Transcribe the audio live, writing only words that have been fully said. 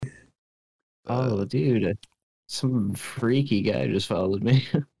Oh, dude, some freaky guy just followed me.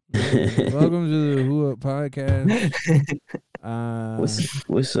 Welcome to the Who Up Podcast.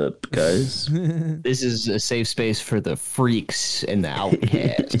 What's up, guys? This is a safe space for the freaks and the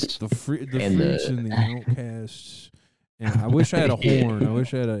outcasts. the freaks And and the outcasts. And I wish I had a horn. I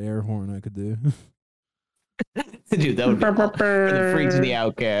wish I had an air horn I could do. Dude, that would be awesome. For the freaks and the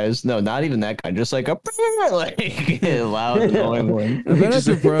outcasts. No, not even that kind. Just like a like loud, annoying one. I bet I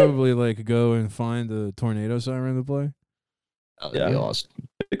could probably like go and find a tornado siren to play. Oh, that'd be awesome.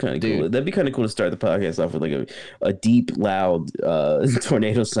 Kind of Dude. cool. That'd be kind of cool to start the podcast off with like a deep, loud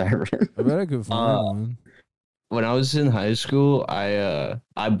tornado siren. I bet I could find one. When I was in high school, I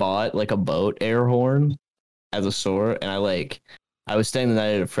bought like a boat air horn at the store, and I was staying the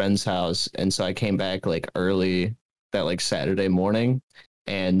night at a friend's house, and so I came back like early that like Saturday morning,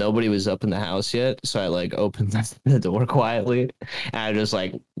 and nobody was up in the house yet, so I like opened the door quietly, and I just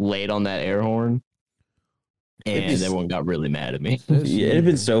like laid on that air horn, and everyone got really mad at me. Yeah, it'd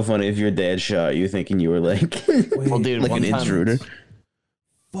been so funny if your dad shot you thinking you were like, Well, dude, like one an time- intruder.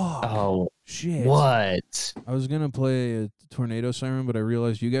 Fuck. Oh, Shit. what? I was going to play a tornado siren, but I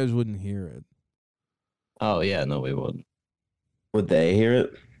realized you guys wouldn't hear it. Oh yeah, no, we wouldn't. Would they hear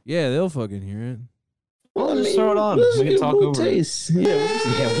it? Yeah, they'll fucking hear it. Well, just throw it on. We can talk over it. taste. Yeah, we'll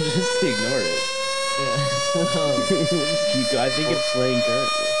just ignore it. We'll just keep going. I think it's playing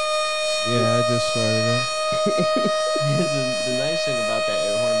currently. Yeah, I just started it. The nice thing about that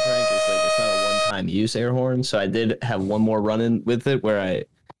air horn prank is like it's not a one-time use air horn. So I did have one more run-in with it where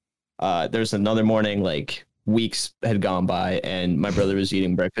there's another morning, like weeks had gone by, and my brother was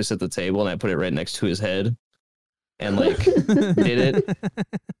eating breakfast at the table, and I put it right next to his head, and like did it,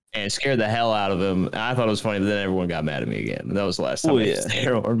 and it scared the hell out of him. And I thought it was funny, but then everyone got mad at me again. And that was the last time I used the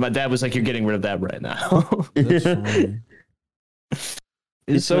air horn. My dad was like, "You're getting rid of that right now." That's funny.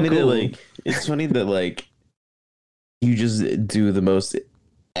 It's so funny cool. it's funny that like you just do the most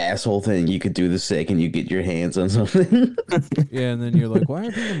asshole thing you could do the second you get your hands on something. Yeah, and then you're like, why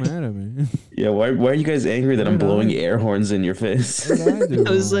are people mad at me? Yeah, why are you guys angry that I'm What did blowing I- air horns in your face? What did I do?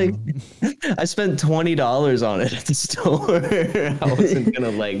 I was like, wrong? I spent $20 on it at the store. I wasn't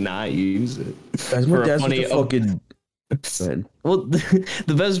gonna like not use it. Guys, for my a dad's funny- such a fucking. Go ahead. Well,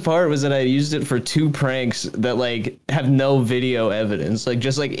 the best part was that I used it for 2 pranks that like have no video evidence. Like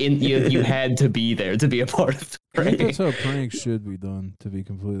just like you had to be there to be a part of the I think prank. that's how pranks should be done, to be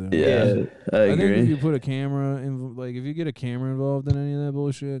completely honest. Yeah, I I think if agree. you put a camera in, like if you get a camera involved in any of that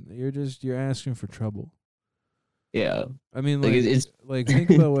bullshit, you're asking for trouble. Yeah, I mean, like like, it's like think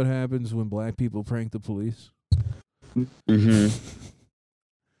about what happens when black people prank the police. Mm-hmm.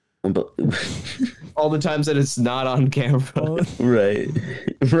 But, all the times that it's not on camera. Oh, right.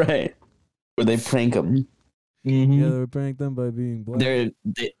 Where they prank them. yeah, they would prank them by being black.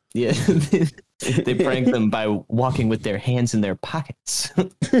 They prank them by walking with their hands in their pockets.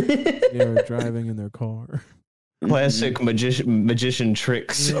 They're driving in their car. Classic magician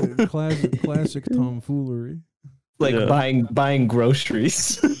tricks. Yeah, classic tomfoolery. Like Yeah. buying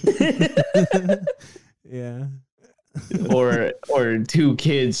groceries. Yeah. or 2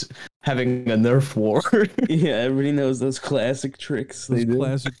 kids having a Nerf war. Yeah, everybody knows those classic tricks. Those They do.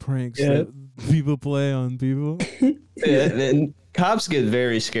 classic pranks Yeah. that people play on people. And cops get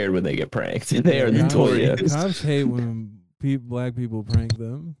very scared when they get pranked. They are Cops- notorious. Cops hate when black people prank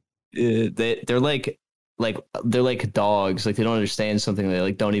them. They're like dogs. Like they don't understand something. They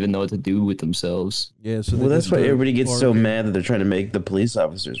like don't even know what to do with themselves. Yeah, so Well, that's why everybody gets so barking. mad that they're trying to make the police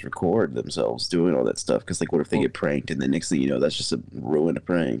officers record themselves doing all that stuff. Because, like, what if they get pranked and the next thing you know, that's just a ruined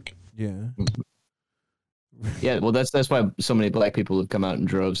prank? Yeah. Yeah, well, that's why so many black people have come out in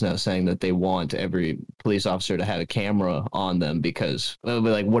droves now saying that they want every police officer to have a camera on them because they'll be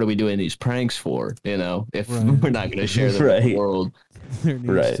like, what are we doing these pranks for? You know, if Right. we're not going to share them with Right. the world. There needs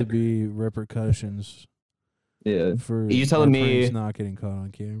Right. to be repercussions Yeah, for You telling our pranks me- not getting caught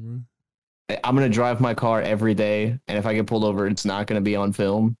on camera. I'm going to drive my car every day, and if I get pulled over, it's not going to be on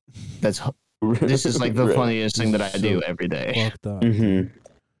film. This is like the Right. funniest thing that I This is do so every day. Fucked up.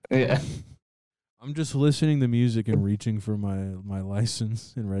 Mm-hmm. Yeah. I'm just listening to music and reaching for my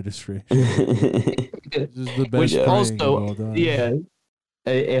license and registration. This is the best Which prank also, of all time. yeah,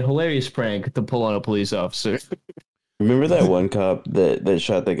 a hilarious prank to pull on a police officer. Remember that one cop that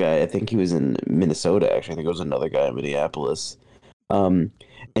shot the guy? I think he was in Minnesota. Actually, I think it was another guy in Minneapolis. And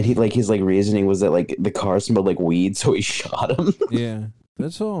he his reasoning was that like the car smelled like weed, so he shot him. Yeah,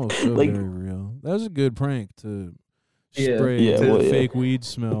 that's all so Like- very real. That was a good prank to Yeah. spray Yeah, the well, yeah. fake weed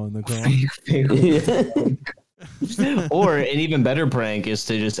smell in the car. Yeah. Or an even better prank is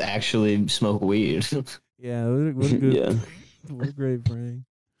to just actually smoke weed. Yeah, what a good, Yeah. what a great prank.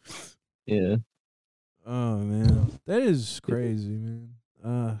 Yeah, Oh man, that is crazy,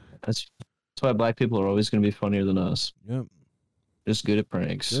 man. that's why black people are always going to be funnier than us. Yep. Just good at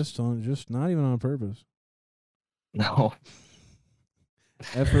pranks. Just not even on purpose. No.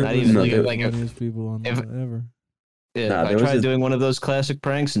 Effort Not was even like the like a- funniest people on if- ever. Yeah, Nah, if there I was tried this- doing one of those classic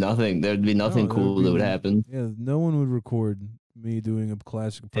pranks, there'd be nothing No, cool that would happen. Yeah, no one would record me doing a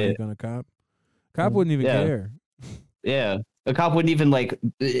classic prank on a cop. Cop wouldn't even Yeah. care. Yeah. A cop wouldn't even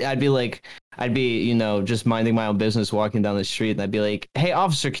I'd be, just minding my own business walking down the street and I'd be like, "Hey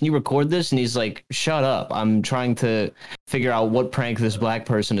officer, can you record this?" And he's like, "Shut up. I'm trying to figure out what prank this black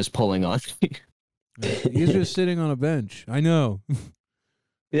person is pulling on me." He's just sitting on a bench. I know.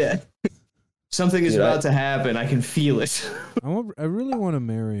 Yeah. Something is Dude, about to happen. I can feel it. I really want to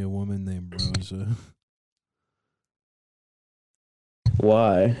marry a woman named Rosa.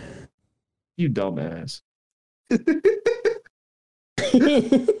 Why? You dumbass.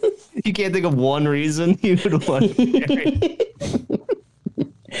 You can't think of one reason you would want to marry.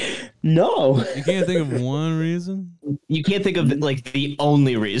 No. You can't think of one reason? You can't think of like the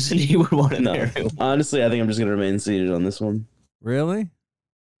only reason you would want to No. marry. one. Honestly, I think I'm just gonna remain seated on this one. Really?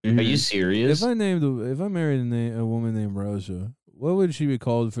 Are you serious? If I married a woman named Rosa, what would she be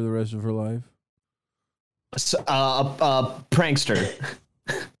called for the rest of her life? Prankster.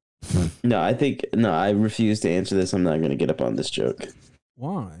 No, I refuse to answer this. I'm not gonna get up on this joke.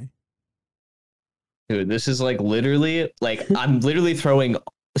 Why? Dude, this is literally I'm literally throwing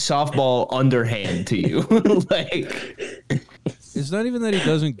softball underhand to you. It's not even that he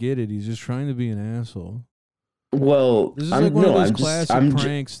doesn't get it. He's just trying to be an asshole. Well, This is like one of those classic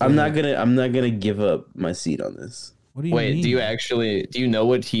pranks. I'm not gonna give up my seat on this. What do you wait, mean? do you know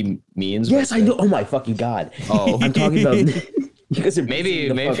what he means? Yes, by I that? know. Oh my fucking god! Oh, I'm talking about. You guys are Maybe-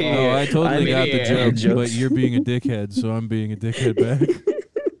 pissing the fuck maybe- off. Oh, I totally got maybe, the joke, jokes. but you're being a dickhead, so I'm being a dickhead back.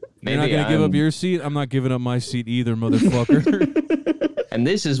 You're not gonna give up your seat. I'm not giving up my seat either, motherfucker. And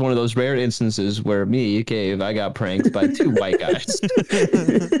this is one of those rare instances where me, Cave, I got pranked by two white guys.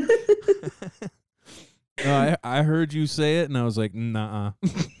 No, I heard you say it, and I was like, nah,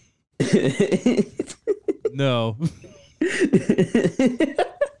 no.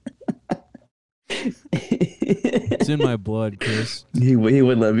 It's in my blood, Chris. he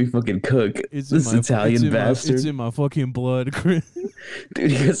wouldn't let me fucking cook. It's This in my Italian bastard. It's in my fucking blood, Chris.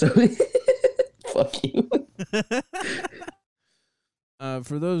 Dude, he goes so fuck you.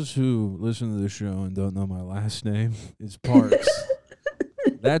 For those who listen to the show and don't know my last name, it's Parks.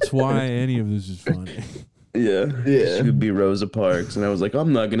 That's why any of this is funny. Yeah. She would be Rosa Parks, and I was like,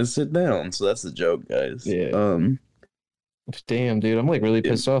 I'm not gonna sit down. So that's the joke, guys. Yeah. Damn, dude, I'm really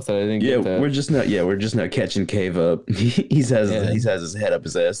pissed off that I didn't Yeah, get that. we're just not catching Cave up. He has his head up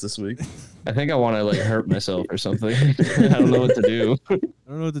his ass this week. I think I want to hurt myself or something. I don't know what to do. I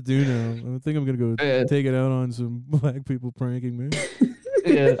don't know what to do now. I think I'm gonna go Yeah. take it out on some black people pranking me.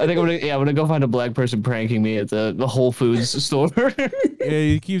 Yeah, I think I'm gonna go find a black person pranking me at the Whole Foods store. Yeah,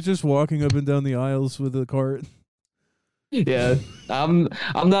 he keeps just walking up and down the aisles with a cart. Yeah, I'm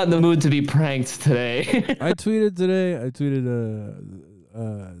not in the mood to be pranked today. I tweeted today.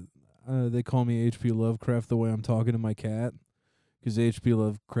 They call me H.P. Lovecraft the way I'm talking to my cat, because H.P.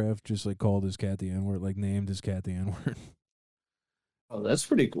 Lovecraft just called his cat the N-word, named his cat the N-word. Oh, that's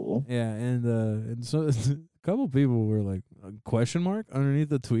pretty cool. Yeah, and so a couple people were like, question mark underneath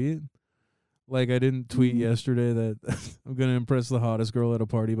the tweet. I didn't tweet yesterday that I'm gonna impress the hottest girl at a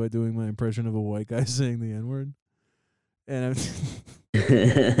party by doing my impression of a white guy saying the N-word. And I'm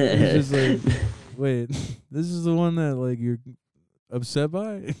it's just like, wait, this is the one that you're upset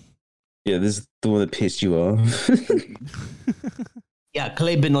by? Yeah, this is the one that pissed you off. Yeah,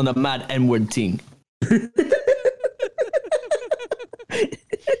 Clay been on a mad N-word thing.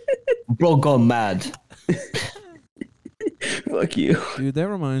 Bro gone mad. Fuck you. Dude, that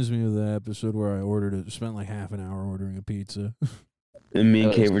reminds me of the episode where I spent half an hour ordering a pizza. And me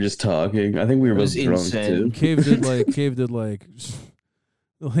and That Kate was- were just talking. I think we were That both was drunk insane. too. Cave did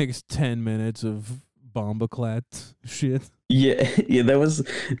 10 minutes of bombaclat shit. Yeah, yeah, that was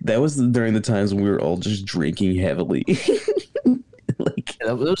during the times when we were all just drinking heavily.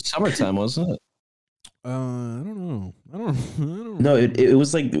 That was summertime, wasn't it? I don't know. I don't No, it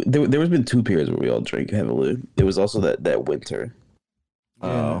was there was been 2 periods where we all drank heavily. It was also that winter. Yeah,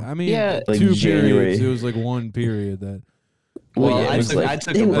 Oh. I mean, Yeah, 2 January. periods. It was 1 period that Well, Well, yeah, I it was took- I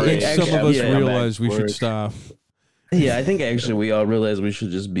took a it was I break. think some of actually- us yeah, realized we should work. stop. Yeah, I think actually we all realized we should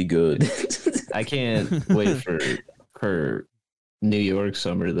just be good. I can't wait for New York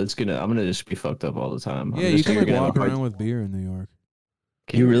summer. I'm gonna just be fucked up all the time. Yeah, you can walk around with beer in New York.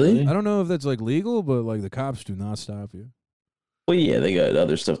 You really? I don't know if that's legal, but the cops do not stop you. Well, yeah, they got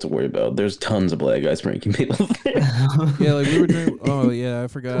other stuff to worry about. There's tons of black guys pranking people there. Yeah, like we were drinking. Oh yeah, I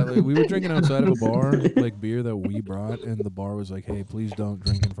forgot. Like we were drinking outside of a bar, like beer that we brought, and the bar was like, "Hey, please don't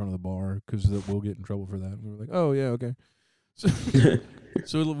drink in front of the bar because we'll get in trouble for that." And we were like, "Oh yeah, okay." So,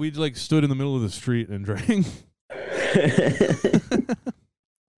 so we like stood in the middle of the street and drank.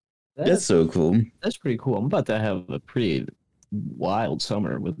 That's so cool. That's pretty cool. I'm about to have a pretty wild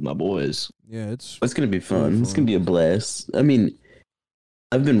summer with my boys. Yeah, it's It's gonna be fun. Really It's gonna be a blast. I mean,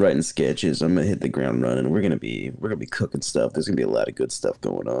 I've been writing sketches. I'm gonna hit the ground running. We're gonna be cooking stuff. There's gonna be a lot of good stuff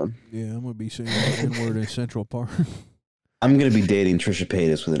going on. yeah. I'm gonna be saying the N-word in Central Park. I'm gonna be dating Trisha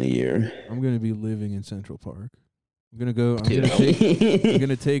Paytas within a year. I'm gonna be living in Central Park. I'm gonna go. I'm Dude.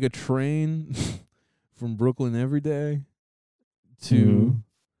 gonna take a train from Brooklyn every day to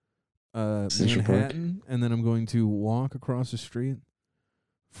Central Park. Manhattan, and then I'm going to walk across the street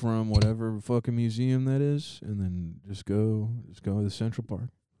from whatever fucking museum that is, and then just go to Central Park.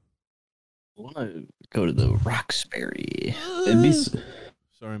 I want to go to the Roxbury. It'd be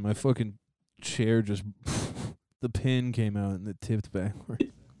Sorry, my fucking chair just the pin came out and it tipped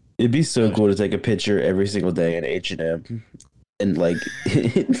backward. It'd be so cool to take a picture every single day in H&M and like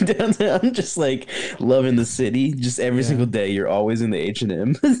downtown, just like loving the city. Just every Yeah. single day, you're always in the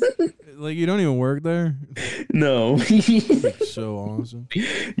H&M. Like you don't even work there. No, Like, so awesome.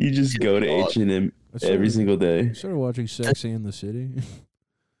 you just go to H&M I started, every single day. I started watching Sex and the City.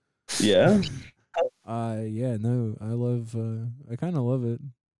 Yeah, Yeah, no, I love. I kind of love it.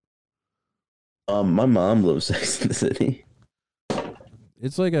 my mom loves Sex in the City.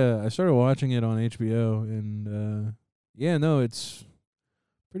 It's like I started watching it on HBO, and yeah, no, it's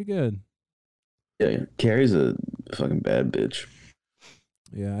pretty good. Yeah, Carrie's a fucking bad bitch.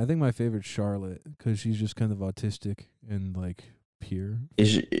 Yeah, I think my favorite's Charlotte because she's just kind of autistic and like pure.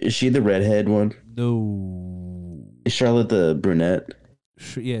 Is she the redhead one? No. Is Charlotte the brunette?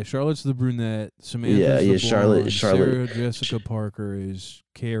 Yeah, Charlotte's the brunette. Samantha's Yeah, the yeah, Charlotte- blonde, Charlotte- Sarah Jessica Parker is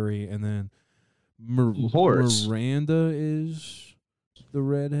Carrie, and then Horse. Miranda is the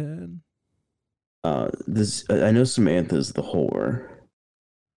redhead. This I know Samantha's the whore.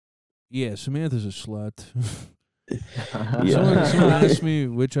 Yeah, Samantha's a slut. Yeah. Someone asked me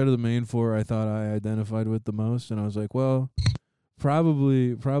which out of the main four I thought I identified with the most, and I was like, well,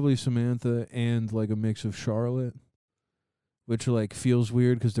 probably Samantha and like a mix of Charlotte, which like feels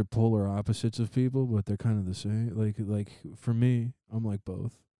weird because they're polar opposites of people, but they're kind of the same. Like for me, I'm like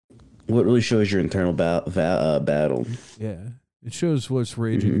both. What really shows your internal battle, Yeah, it shows what's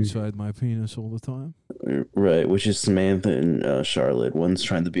raging Mhm. inside my penis all the time. right? Which is Samantha and Charlotte. One's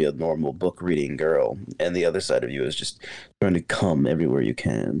trying to be a normal book reading girl, and the other side of you is just trying to come everywhere you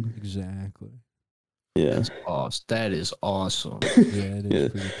can. Exactly. Yeah. Awesome. That is awesome. Yeah, it is Yeah.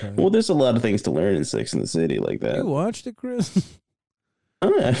 pretty tight. Well, there's a lot of things to learn in Sex in the City like that. You watched it, Chris?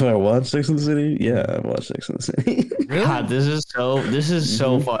 Have I watched Sex in the City? Yeah, I've watched Sex in the City. God, this is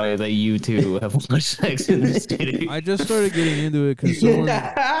so funny that you two have watched Sex in the City. I just started getting into it because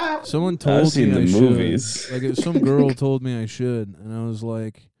someone told I've seen me the I should. movies. Like some girl told me I should, and I was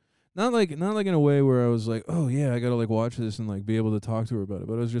like, not like in a way where I was like, oh yeah, I gotta like watch this and like be able to talk to her about it.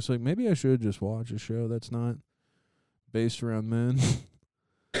 But I was just like, maybe I should just watch a show that's not based around men.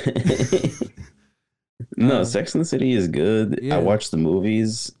 No, Sex in the City is good. Yeah. I watched the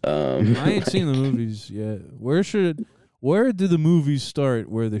movies. I ain't seen the movies yet. Where do the movies start?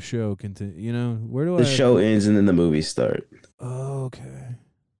 Where the show continue? You know, where do The I? show ends and then the movies start. Oh, okay.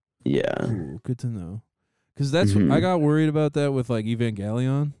 Yeah. Cool. Good to know. Because that's Mhm. I got worried about that with like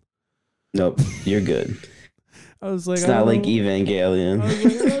Evangelion. Nope, you're good. I was like, It's I not don't like know. I Evangelion.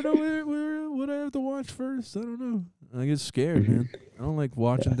 was like, I don't know what I have to watch first. I don't know. I get scared, Mhm. man. I don't like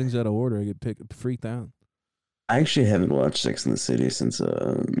watching things out of order. I get freaked out. I actually haven't watched Sex in the City since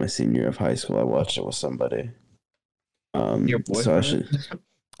my senior year of high school. I watched it with somebody. Your So I boyfriend? should.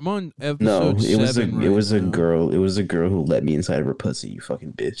 I'm on episode No, it was a 7 it was right a now. girl. It was a girl who let me inside of her pussy. You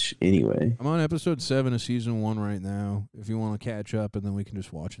fucking bitch. Anyway. I'm on episode 7 of season 1 right now. If you want to catch up, and then we can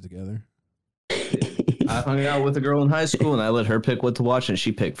just watch it together. I hung out with a girl in high school and I let her pick what to watch and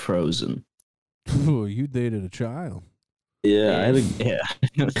she picked Frozen. Ooh, you dated a child. Yeah, I had a, Yeah.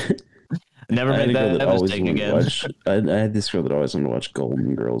 Never I had made a girl that that always mistake wanted to again. watch. I had this girl that always wanted to watch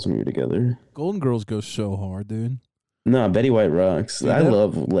Golden Girls when we were together. Golden Girls goes so hard, dude. No, Betty White rocks. Dude, I that-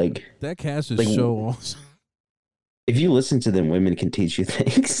 love like That cast is Like, so awesome. if you listen to them, women can teach you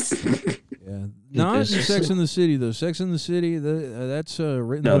things. Yeah, not in is- Sex in the City though. Sex in the City, that's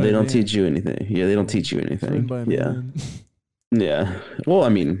written. No, by they a don't man. teach you anything. Yeah, they don't teach you It's written anything. by a Yeah, man. yeah. Well, I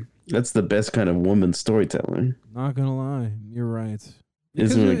mean, that's the best kind of woman storytelling. Not gonna lie, you're right.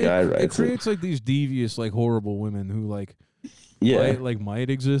 Is when a guy it writes it. creates like these devious, like horrible women who like Yeah. might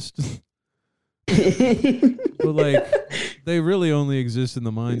exist. But like they really only exist in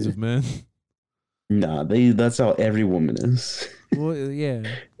the minds of men. Nah, that's how every woman is. Well, yeah.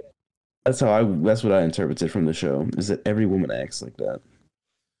 That's what I interpreted from the show, is that every woman acts like that.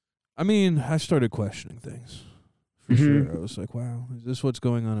 I mean, I started questioning things. For Mhm. sure. I was like, wow, is this what's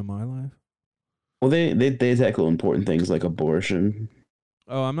going on in my life? Well, they tackle important things like abortion.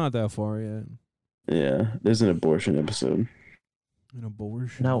 Oh, I'm not that far yet. Yeah, there's an abortion episode. An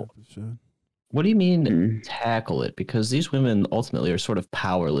abortion No. episode. What do you mean Mm. tackle it? Because these women ultimately are sort of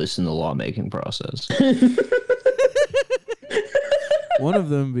powerless in the lawmaking process. One of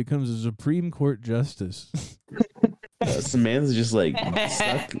them becomes a Supreme Court justice. Samantha's just like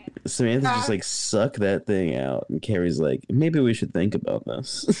suck that thing out, and Carrie's like, maybe we should think about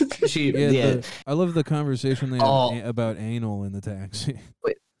this. Yeah. I love the conversation they Oh. had about anal in the taxi.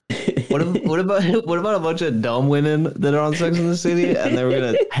 What about a bunch of dumb women that are on Sex in the City and they were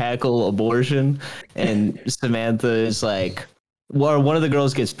gonna tackle abortion, and Samantha is like, well, one of the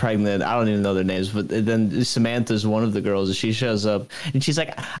girls gets pregnant. I don't even know their names, but then Samantha's one of the girls, and she shows up and she's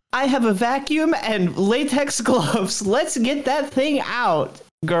like, I have a vacuum and latex gloves. Let's get that thing out,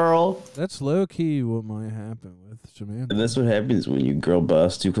 girl. That's low key what might happen with Samantha. And that's what happens when you girl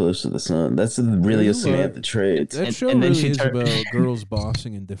boss too close to the sun. That's really a You are- Samantha trait. That And- show and then really she is tur- about girls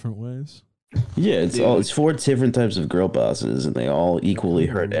bossing in different ways. Yeah, it's Dude. it's 4 different types of girl bosses, and they all equally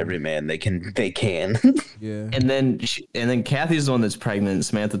hurt every man they can. Yeah. And then Kathy's the one that's pregnant. And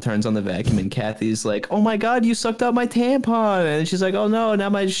Samantha turns on the vacuum, and Kathy's like, "Oh my God, you sucked out my tampon!" And she's like, "Oh no, now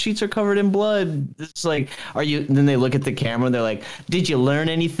my sheets are covered in blood." It's like, "Are you?" And then they look at the camera, and they're like, "Did you learn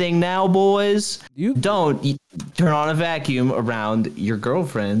anything now, boys? You You turn on a vacuum around your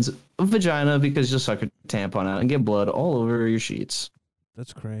girlfriend's vagina because you'll suck a tampon out and get blood all over your sheets."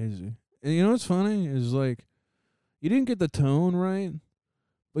 That's crazy. And you know what's funny is like, you didn't get the tone right,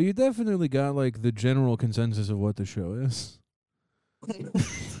 but you definitely got like the general consensus of what the show is.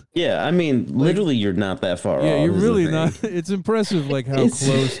 Yeah, I mean, literally, you're not that far Yeah, off. you're is the really thing. not. It's impressive, like how It's-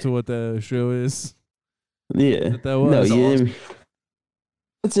 close to what the show is. Yeah, That was no, awesome.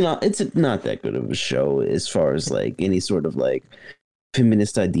 it's not. It's not that good of a show as far as like any sort of like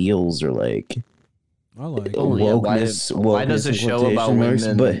feminist ideals or like I like it. Oh, yeah, why does wokeness a in show about quotation marks,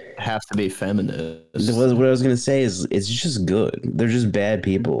 women But have to be feminist? what I was gonna say is, it's just good. They're just bad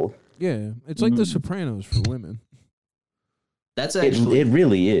people. Yeah, it's like The Mm. Sopranos for women. That's It, actually it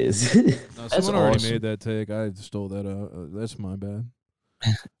really is. No, That's someone already awesome. made that take. I stole that out. That's my bad.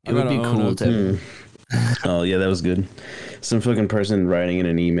 It would be cool to. Oh yeah, that was good. Some fucking person writing in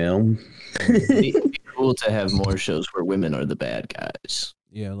an email. It'd be cool to have more shows where women are the bad guys.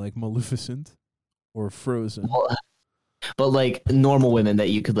 Yeah, like Maleficent or Frozen. Well, but like normal women that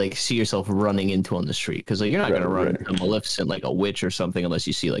you could like see yourself running into on the street, because like you're not gonna run Right. into Maleficent like a witch or something unless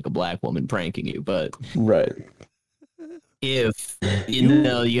you see like a black woman pranking you. But Right. if you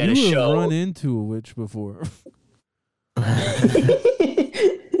know you got a have show, run into a witch before.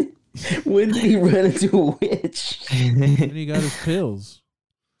 When did he run into a witch? And he got his pills.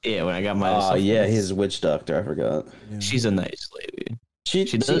 yeah, when I got my Oh yeah, his witch doctor. I forgot. Yeah. she's a nice lady. She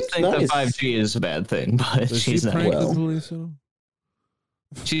She does seems think that nice. 5G is a bad thing, but Does she's she not. prank well. the police at all?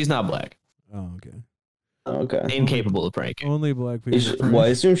 She's not black. Oh, okay. Okay. Incapable of pranking. Only black people. prank. Well, I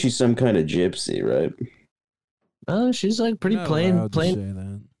assume she's some kind of gypsy, right? Oh, she's like pretty Not plain. allowed to Plain. say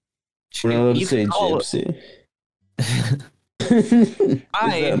that. We're not allowed to You say can call it- gypsy.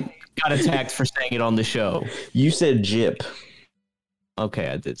 I got attacked for saying it on the show. You said gyp. Okay,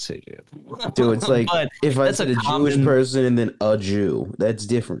 I did say it. So it's like But if I that's said a a Jewish common- person and then a Jew, that's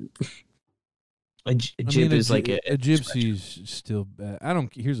different. a I gyp mean, is a, like gy- a a gypsy's still bad. I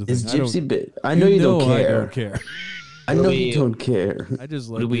don't. Here's the thing. It's I don't- gypsy bit. I know you don't I care. don't care. I know We- you don't care. I just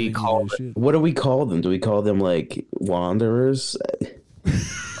What like do we giving you call this shit. What do we call them? Do we call them like wanderers?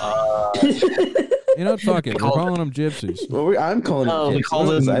 You know, fuck it. We're call calling them gypsies. Well, I'm calling them. no, we gypsies. call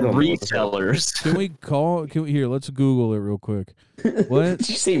them I don't know what the fuck. resellers. Can we call? Can we here? Let's Google it real quick. What? Did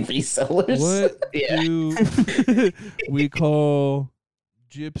you say resellers? What Yeah. do we call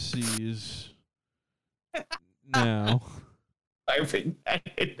gypsies now? I think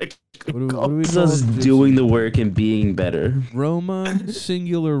What do we It's call us gypsies? doing the work and being better. Roma,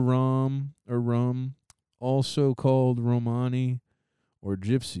 singular rom or rum, also called Romani or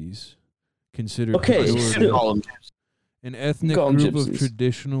gypsies, considered Okay, pejorative. call them An ethnic Call 'em group of gypsies.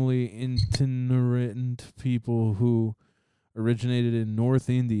 traditionally itinerant people who originated in North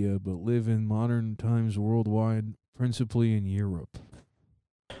India but live in modern times worldwide, principally in Europe.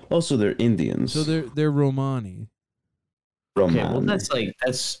 Also, they're Indians. So they're Romani. Okay, well Roman.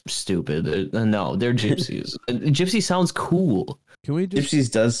 that's stupid. No, they're gypsies. Gypsy sounds cool. Can we just?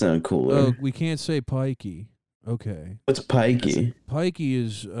 Gypsies does sound cooler. Oh, we can't say pikey. Okay, What's pikey? pikey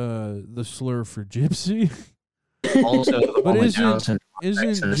is the slur for gypsy. Also, the But one with isn't- Down syndrome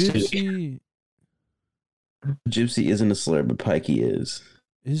Isn't in the studio. gypsy? Gypsy isn't a slur, but pikey is.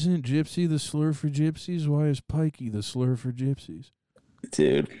 Isn't gypsy the slur for gypsies? Why is pikey the slur for gypsies?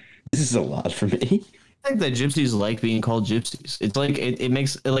 Dude, this is a lot for me. I think that gypsies like being called gypsies. It's like it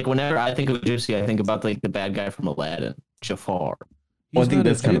makes like whenever I think of a gypsy, I think about like the bad guy from Aladdin, Jafar. Well, I He's think not a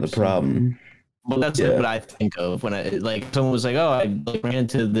that's kind of the gypsy, problem. Well, that's Yeah. like what I think of when I like someone was like, "Oh, I like, ran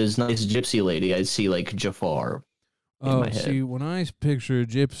into this nice gypsy lady." I see like Jafar. in my head. See, when I picture a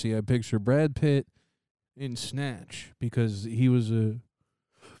gypsy, I picture Brad Pitt in Snatch because he was a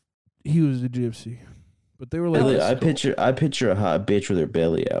gypsy. But they were like, Really, that's cool. I picture a hot bitch with her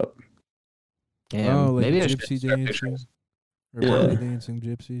belly out. Yeah, oh, like maybe I should gypsy start dancing picturing. or Yeah. belly dancing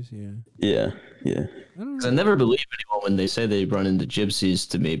gypsies. Yeah, Yeah, yeah. I don't 'Cause I know. never believe anyone when they say they run into gypsies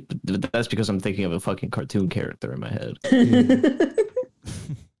to me, but that's because I'm thinking of a fucking cartoon character in my head.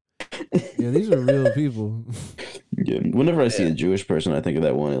 Yeah, these are real people. Yeah. Whenever I see a Jewish person, I think of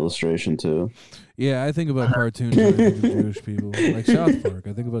that one illustration too. Yeah, I think about cartoons when I think of Jewish people. Like South Park.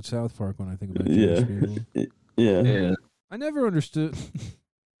 I think about South Park when I think about Jewish Yeah. people. Yeah. Yeah, I never understood.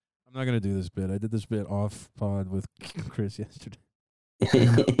 I'm not gonna do this bit. I did this bit off pod with Chris yesterday.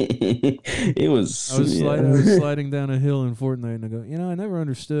 It was. I was yeah. sliding down a hill in Fortnite, and I go, I never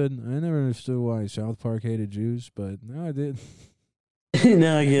understood why South Park hated Jews, but now I did.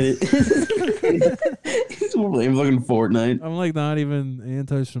 Now I get it. He's playing fucking Fortnite. I'm like not even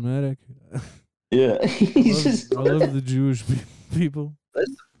anti-Semitic. Yeah. I love the Jewish people.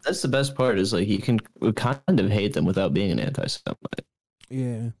 that's the best part. Is like you can kind of hate them without being an anti-Semite.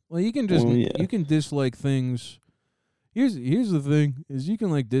 Yeah. Well, you can just Well, yeah. you can dislike things. Here's the thing: is you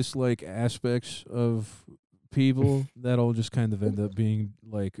can like dislike aspects of people that'll just kind of end up being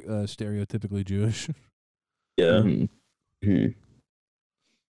like stereotypically Jewish. Yeah. Mhm. Mhm.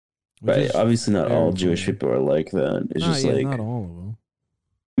 which Right. is Obviously, not very all Jewish funny. people are like that. It's just like, not all of them.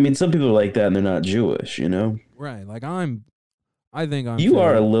 I mean, some people are like that and they're not Jewish, you know? Right. Like I think I'm. You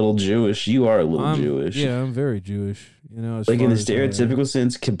are a fairly- little Jewish. You are a little I'm- Jewish. Yeah, I'm very Jewish. You know, as Like in far the as how I am. stereotypical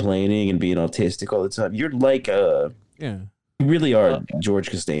sense, complaining and being autistic all the time. You're like Yeah. you really are George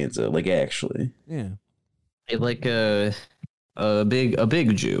Costanza, like actually. Yeah. Like a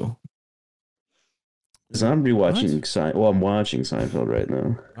big Jew. Because I'm rewatching I'm watching Seinfeld right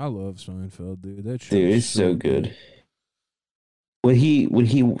now. I love Seinfeld, dude. That shit Dude, is it's so good. When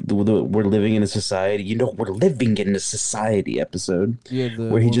we're living in a society, we're living in a society episode Yeah, the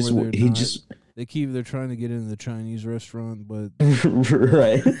where one they're trying to get into the Chinese restaurant, but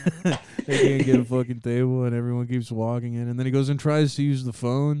right. they can't get a fucking table, and everyone keeps walking in, and then he goes and tries to use the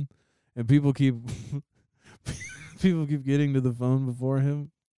phone, and people keep getting to the phone before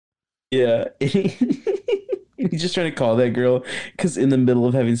him. Yeah. He's just trying to call that girl because in the middle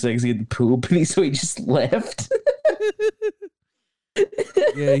of having sex, he had poop, and so he just left.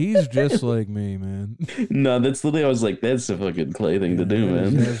 Yeah, he's just like me, man. No, that's literally, I was like, that's a fucking Clay thing to do, That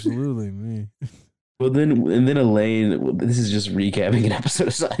is man. absolutely me. Well, then Elaine, this is just recapping an episode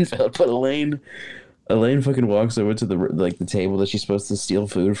of Seinfeld, but Elaine fucking walks over to the table that she's supposed to steal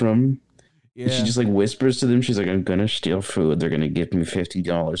food from. Yeah, And she just like whispers to them. She's like, "I'm gonna steal food. They're gonna give me $50."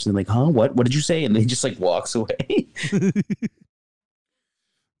 And they're like, "Huh? What? What did you say?" And then he just like walks away. yeah,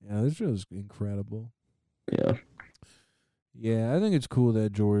 this show is incredible. Yeah. Yeah, I think it's cool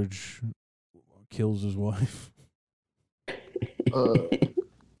that George kills his wife.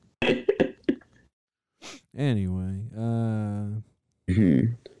 Anyway, Mhm.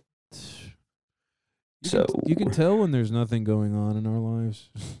 you So- you can tell when there's nothing going on in our lives.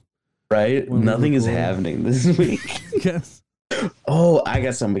 Right? When we Nothing is record. happening this week. Yes. Oh, I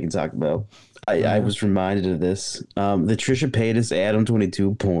got something we can talk about. I Yeah. was reminded of this. The Trisha Paytas Adam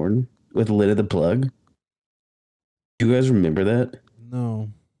 22 porn with Lita the Plug. You guys remember that? No.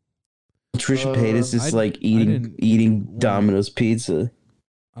 Trisha Paytas is I like didn't eating want- Domino's pizza.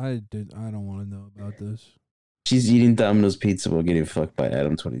 I don't want to know about this. She's eating Domino's pizza while getting fucked by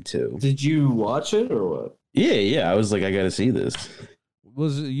Adam 22. Did you watch it or what? Yeah. I was like, I gotta see this.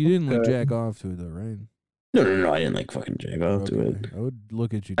 You didn't like Okay. jack off to it though, right? No. I didn't like fucking jack off to it. I would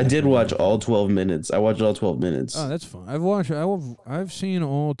look at you. I did differently. watch all 12 minutes. I watched all 12 minutes. Oh, that's fine. I've seen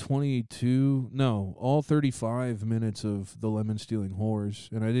all 35 minutes of the Lemon Stealing Whores,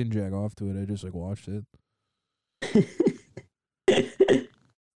 and I didn't jack off to it. I just like watched it.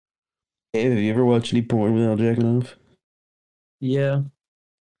 Hey, have you ever watched any porn without jacking off? Yeah.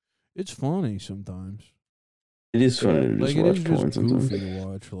 It's funny sometimes. It is funny to just like it watch is porn just sometimes. goofy to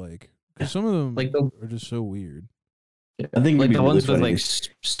watch. Like, 'cause some of them Like the are just so weird. I think it'd like be the really ones with funny. like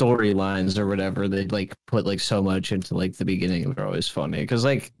storylines or whatever, they like put like so much into like the beginning of it are always funny because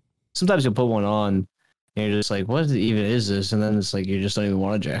like sometimes you'll put one on and you're just like, what even is this? And then it's like you just don't even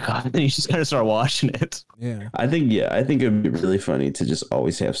want to jack off, and then you just kind of start watching it. Yeah. I think it'd be really funny to just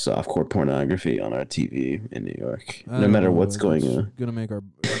always have softcore pornography on our TV in New York, I no don't matter know, what's going it's on. gonna make our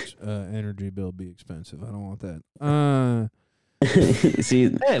energy bill be expensive. I don't want that. See,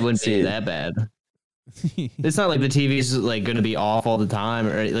 Yeah, it wouldn't be See- that bad. It's not like the TV's like going to be off all the time,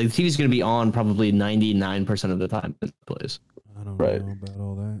 or like the TV's going to be on probably 99% of the time in place. I don't Right. know about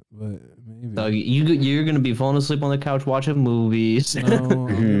all that, but maybe. So you're going to be falling asleep on the couch watching movies. No, I'm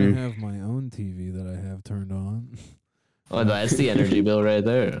Mhm. gonna have my own TV that I have turned on. Oh, that's the energy bill right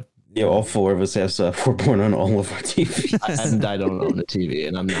there. yeah, all four of us have softcore porn on all of our TVs. I don't own a TV,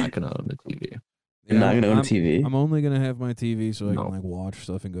 and I'm not going to own a TV. You're not gonna own a I'm- TV. I'm only gonna have my TV so I No. can like watch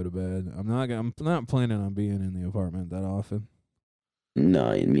stuff and go to bed. I'm not planning on being in the apartment that often.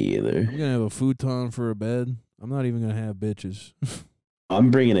 No, me either. I'm gonna have a futon for a bed. I'm not even gonna have bitches.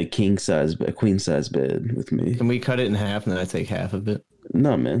 I'm bringing a queen size bed with me. Can we cut it in half and then I take half of it?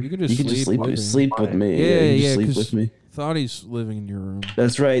 No, man. You can just sleep sleep with me. sleep with me. Yeah, you yeah, just sleep 'cause- with me. Thought he's living in your room.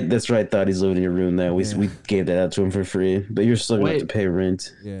 That's right. Thought he's living in your room now. We Yeah. we gave that out to him for free, but you're still gonna have to Wait. pay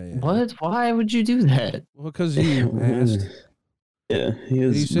rent. Yeah, yeah. What? Why would you do that? Well, because you asked. Yeah, he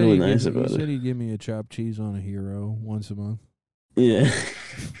was He said really he'd nice give, about he said it. he'd give me a chopped cheese on a hero once a month. Yeah.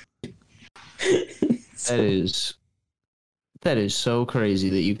 That is so crazy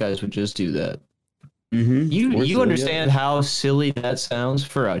that you guys would just do that. Mm-hmm. You understand how silly that sounds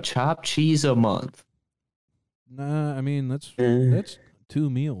for a chopped cheese a month? Nah, I mean that's Yeah. that's 2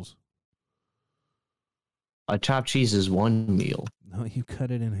 meals. A chopped cheese is one meal. No, you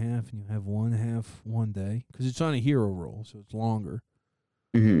cut it in half and you have one half one day because it's on a hero roll, so it's longer.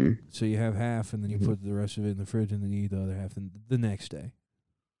 Mhm. So you have half and then you put the rest of it in the fridge and then you eat the other half the next day.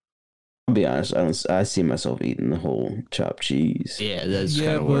 I'll be honest. I see myself eating the whole chopped cheese. Yeah, that's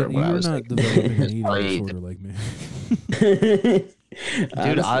yeah, kind of but what I you're was not thinking. developing an I'll eating eat disorder like me.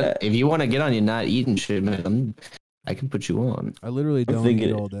 Dude, if you want to get on you not eating shit, man, I can put you on. I literally don't thinking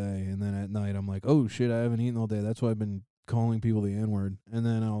eat it- all day, and then at night I'm like, oh shit, I haven't eaten all day. That's why I've been calling people the N word. And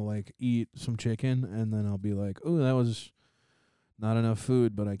then I'll like eat some chicken, and then I'll be like, oh, that was not enough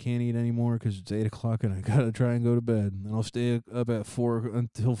food, but I can't eat anymore because it's 8:00 and I gotta try and go to bed. And then I'll stay up at 4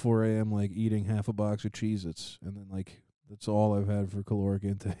 until 4 a.m. like eating half a box of Cheez-Its, and then like that's all I've had for caloric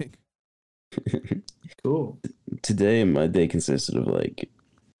intake. Cool. Today my day consisted of like,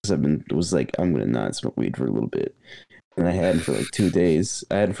 'cause I'm gonna not smoke weed for a little bit, and I had it for like 2 days.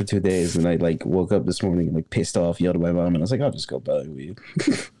 I had it for 2 days, and I like woke up this morning and like pissed off, yelled at my mom, and I was like, I'll just go buy weed.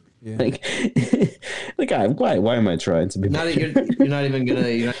 Yeah. like, why am I trying to be? You're not even gonna.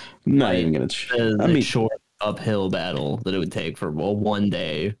 You're I'm not like, even gonna. the I mean, short uphill battle that it would take for one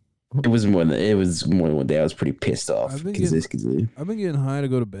day. it was more than one day. I was pretty pissed off I've been consistently. I've been getting high to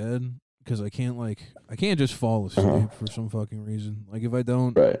go to bed because I can't just fall asleep for some fucking reason. Like if I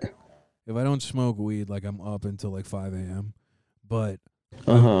don't smoke weed, like I'm up until like 5 a.m. But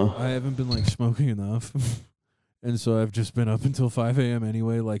I haven't been like smoking enough, and so I've just been up until 5 a.m.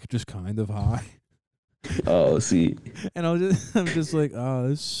 anyway, like just kind of high. Oh, see, And I'm just like, oh,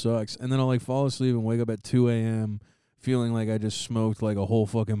 this sucks. And then I'll like fall asleep and wake up at 2 a.m. feeling like I just smoked like a whole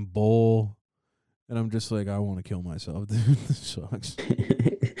fucking bowl. And I'm just like, I want to kill myself, dude. This sucks.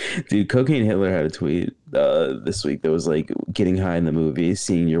 dude. Cocaine Hitler had a tweet this week that was like, getting high in the movie,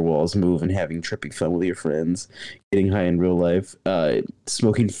 seeing your walls move, and having tripping fun with your friends. Getting high in real life,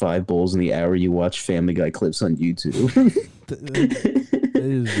 smoking 5 bowls in the hour you watch Family Guy clips on YouTube. That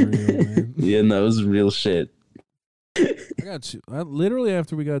is real, man. Yeah, and that was real shit. I literally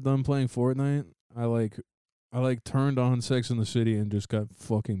after we got done playing Fortnite, I turned on Sex in the City and just got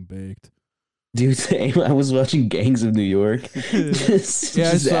fucking baked. Dude, same. I was watching Gangs of New York. just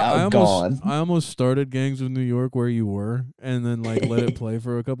gone. I almost started Gangs of New York where you were, and then like let it play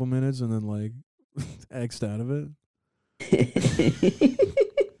for a couple minutes, and then like X'd out of it.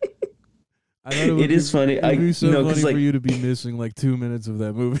 I thought It is funny. It'd be so funny because for like you to be missing like 2 minutes of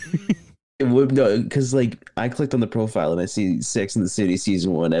that movie. it would no, because like I clicked on the profile and I see Sex in the City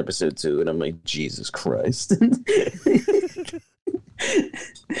season 1 episode 2, and I'm like, Jesus Christ.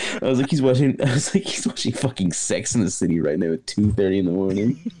 I was like, he's watching fucking Sex in the City right now at 2:30 in the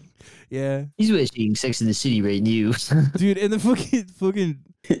morning. Yeah, He's watching Sex in the City right now. dude, and the fucking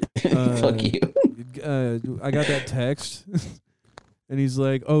Fuck you. I got that text, And he's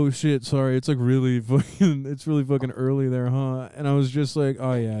like, "Oh shit, sorry, it's like really fucking early there, huh?" And I was just like,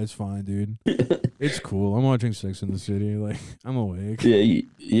 "Oh yeah, it's fine, dude. It's cool. I'm watching Sex in the City. Like, I'm awake." Yeah,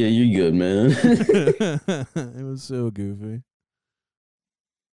 you're good, man. It was so goofy.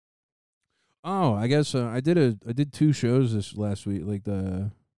 Oh, I guess I did 2 shows this last week.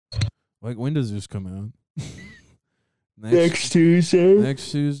 Like when does this come out? Next Tuesday.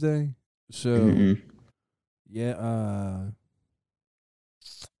 Next Tuesday. So yeah,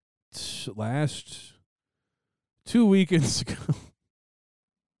 last 2 weekends ago,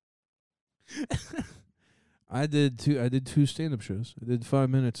 I did 2 stand-up shows. I did 5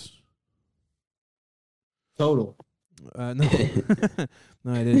 minutes. Total. No,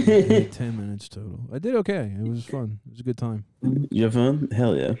 no, I did 10 minutes total. I did okay. It was fun. It was a good time. You have fun?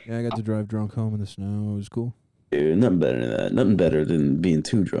 Hell yeah. Yeah, I got to drive drunk home in the snow. It was cool. Dude, nothing better than that. Nothing better than being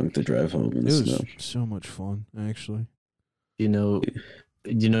too drunk to drive home in It the was snow. so much fun, actually. You know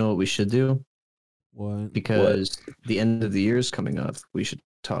what we should do? What? Because the end of the year is coming up. We should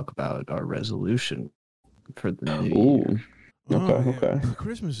talk about our resolution for the new year. Ooh. Okay, yeah. okay.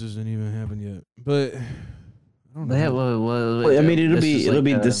 Christmas hasn't even happened yet, but I don't know. Yeah, Well, I mean, it'll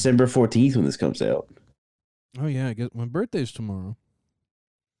be December 14th when this comes out. Oh yeah, I guess my birthday's tomorrow.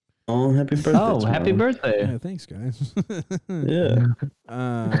 Oh, happy birthday! happy tomorrow. birthday! Yeah, thanks, guys. Yeah.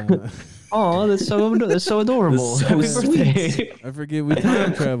 Oh, that's so adorable. That's so Happy sweet. birthday! I forget we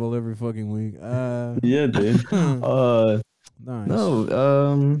time travel every fucking week. Yeah, dude. Nice.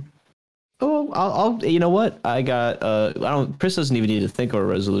 No, oh, I'll. You know what? I got. I don't. Chris doesn't even need to think of a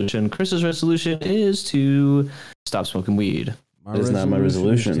resolution. Chris's resolution is to stop smoking weed. That's not my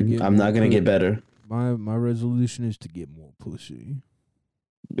resolution. I'm not gonna get better. My resolution is to get more pussy.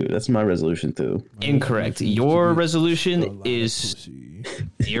 Dude, that's my resolution too. Incorrect. Your resolution is to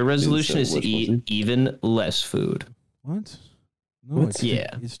eat even less food. What? No, What?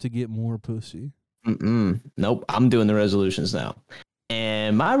 it's to get more pussy. Nope. I'm doing the resolutions now.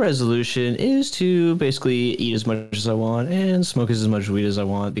 And my resolution is to basically eat as much as I want and smoke as much weed as I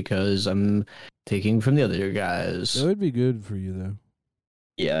want because I'm taking from the other guys. That would be good for you, though.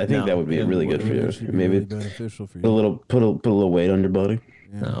 Yeah, I think that would be really good for you. Maybe really beneficial for you. put a little weight on your body.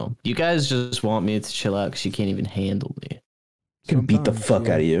 Yeah. No, you guys just want me to chill out because you can't even handle me. Can beat the Sometimes, fuck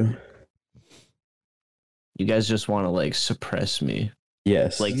yeah. out of you. You guys just want to like suppress me,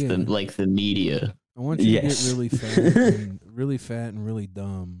 Yes. like Yeah. the media. I want you Yes. to get really fat and really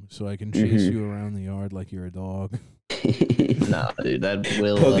dumb, so I can chase you around the yard like you're a dog. No, dude, that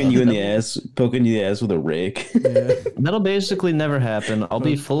will poking you in the ass with a rake. Yeah. That'll basically never happen. I'll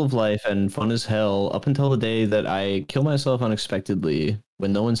be full of life and fun as hell up until the day that I kill myself unexpectedly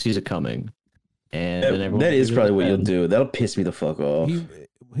when no one sees it coming. And then everyone That is will probably get what you'll mad. do. That'll piss me the fuck off.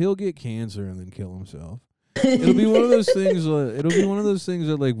 He'll get cancer and then kill himself. It'll be one of those things.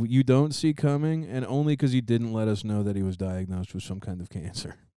 That like you don't see coming, and only because he didn't let us know that he was diagnosed with some kind of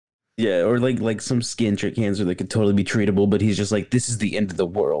cancer. Yeah, or like some skin trick cancer that could totally be treatable, but he's just like, this is the end of the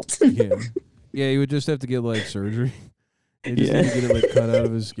world. Yeah, he would just have to get like surgery. He just had to get it like cut out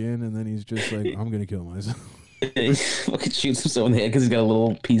of his skin, and then he's just like, I'm gonna kill myself. He fucking shoots himself in the head because he's got a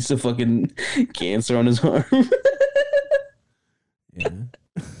little piece of fucking cancer on his arm. Yeah.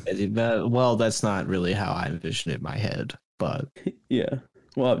 Well, that's not really how I envision it in my head, but Yeah,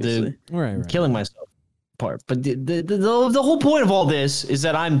 well, obviously. Right. killing myself part. But the whole point of all this is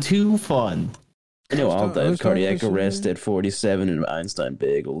that I'm too fun. I know I'll die I of was talking cardiac to arrest somebody- at 47 and Einstein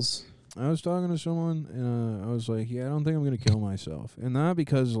bagels. I was talking to someone, and I was like, yeah, I don't think I'm gonna kill myself, and not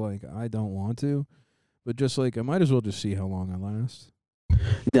because like I don't want to, but just like I might as well just see how long I last.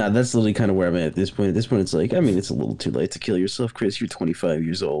 Nah, that's literally kind of where I'm at this point. At this point, it's like, I mean, it's a little too late to kill yourself, Chris. You're 25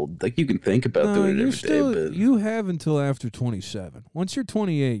 years old. Like, you can think about No, doing it you're every still. day, but... You have until after 27. Once you're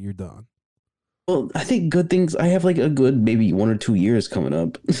 28, you're done. Well, I think good things... I have, like, a good maybe 1 or 2 years coming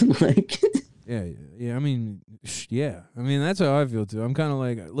up. Like... Yeah. I mean, yeah. I mean, that's how I feel, too. I'm kind of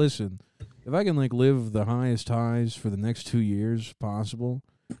like, listen, if I can, like, live the highest highs for the next 2 years possible...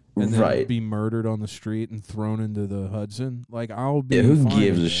 and then Right. be murdered on the street and thrown into the Hudson. Like, I'll be. Yeah, who fine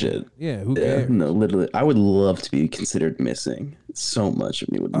gives with a that. shit? Yeah, who Yeah, cares? no, literally. I would love to be considered missing. So much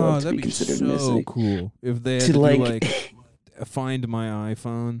of me would love to that'd be considered so missing. cool if they had To, to like- do, like find my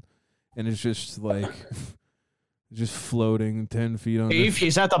iPhone, and it's just like just floating 10 feet on.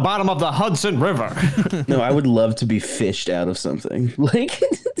 He's at the bottom of the Hudson River. No, I would love to be fished out of something. Like...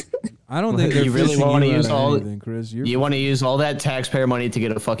 I don't think they're You really fishing wanna you out use of all- anything, Chris. You want to use all that taxpayer money to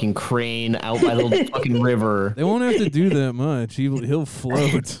get a fucking crane out by the fucking river. They won't have to do that much. He'll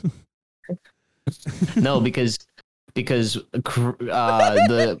float. No, because because the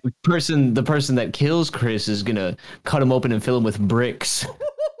person that kills Chris is gonna cut him open and fill him with bricks.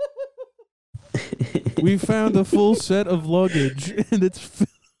 We found a full set of luggage, and it's.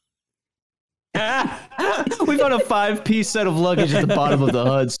 We found a 5-piece set of luggage at the bottom of the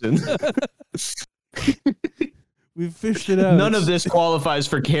Hudson. We fished it out. None of this qualifies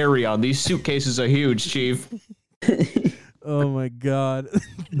for carry-on. These suitcases are huge, Chief. Oh my god.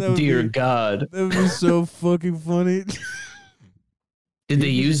 Dear God. That would be so fucking funny. Did they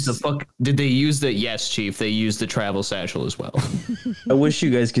use the yes, Chief, they used the travel satchel as well. I wish you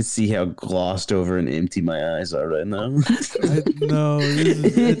guys could see how glossed over and empty my eyes are right now. No,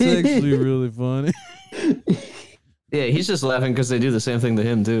 it's actually really funny. Yeah, he's just laughing because they do the same thing to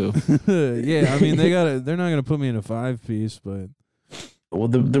him too. Yeah, I mean they're not gonna put me in a 5-piece, but Well,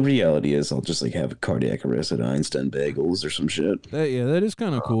 the reality is I'll just like have a cardiac arrest at Einstein Bagels or some shit. that is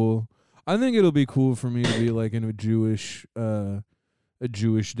kind of cool. I think it'll be cool for me to be like in a Jewish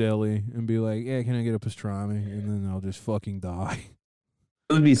deli and be like, yeah, can I get a pastrami? And then I'll just fucking die.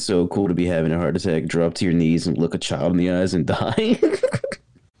 It would be so cool to be having a heart attack, drop to your knees, and look a child in the eyes and die.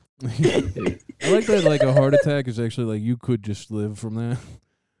 I like that. Like a heart attack is actually like you could just live from that.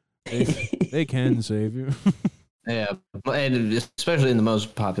 They can save you. Yeah, and especially in the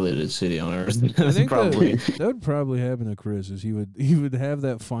most populated city on earth. I think Probably. that would probably happen to Chris. Is he would have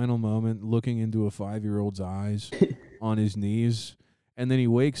that final moment looking into a 5-year-old's eyes on his knees, and then he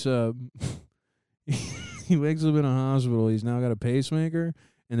wakes up. He wakes up in a hospital. He's now got a pacemaker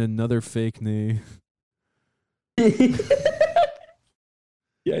and another fake knee.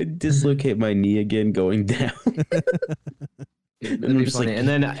 Yeah, I dislocate my knee again going down. That'd be funny. And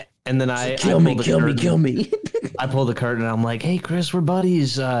then I kill me. I pull the curtain and I'm like, hey Chris, we're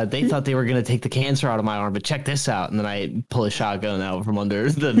buddies. They thought they were gonna take the cancer out of my arm, but check this out. And then I pull a shotgun out from under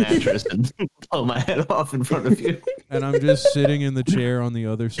the mattress and blow my head off in front of you. And I'm just sitting in the chair on the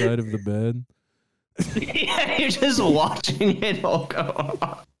other side of the bed. Yeah, you're just watching it all go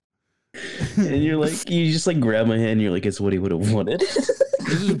off. And you're like, you just like grab my hand and you're like, it's what he would have wanted.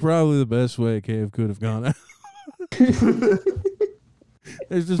 This is probably the best way Cave could have gone out.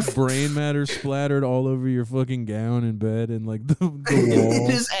 There's just brain matter splattered all over your fucking gown in bed and like the wall.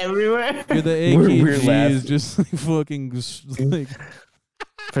 Just everywhere. Yeah, the We're AKG laughing. is just like fucking like.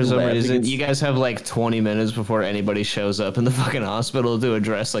 For some Laughing reason, and- you guys have like 20 minutes before anybody shows up in the fucking hospital to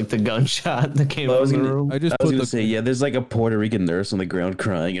address like the gunshot that came Well, I from was the gonna- room. I just I was put gonna the say, yeah, there's like a Puerto Rican nurse on the ground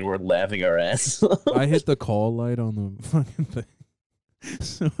crying and we're laughing our ass off. I hit the call light on the fucking thing.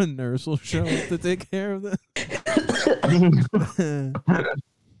 So a nurse will show up to take care of that.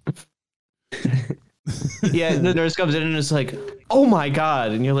 Yeah, the nurse comes in and it's like, oh my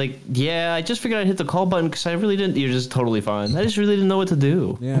God. And you're like, yeah, I just figured I'd hit the call button because I really didn't. You're just totally fine. I just really didn't know what to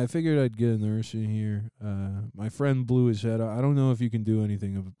do. Yeah, I figured I'd get a nurse in here. My friend blew his head out. I don't know if you can do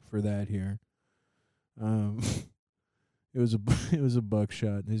anything for that here. It was a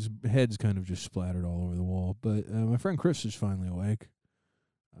buckshot. His head's kind of just splattered all over the wall. But my friend Chris is finally awake.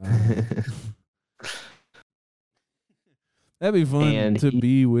 That'd be fun And to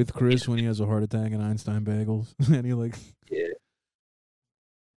be with Chris when he has a heart attack in Einstein Bagels, and he like Yeah.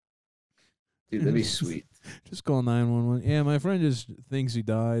 Dude, that'd be sweet. just call 911. Yeah, my friend just thinks he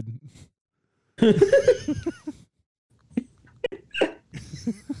died.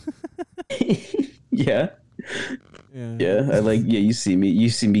 Yeah. Yeah. I like. Yeah, you see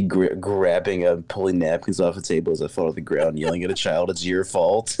me grabbing, pulling napkins off the table as I fall to the ground, yelling at a child, "It's your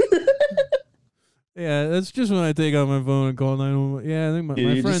fault." Yeah, that's just when I take out my phone and call 911. Yeah, I think my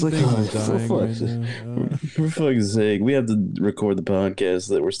You're friend just like, thinks "Oh, he's for dying fuck's right sake." now. For fuck's sake, we have to record the podcast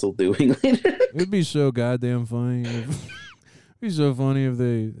that we're still doing later. It'd be so goddamn funny. It'd be so funny if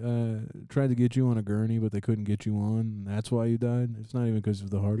they tried to get you on a gurney, but they couldn't get you on, and that's why you died. It's not even because of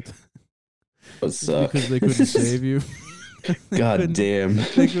the heart attack. That It's suck. because they couldn't save you. They God couldn't- damn.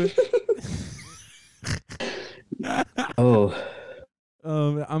 they could-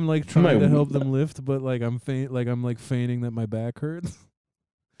 Oh, I'm like trying to My- help them lift, but like I'm feigning that my back hurts.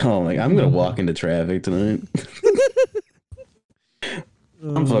 oh, like I'm gonna walk into traffic tonight.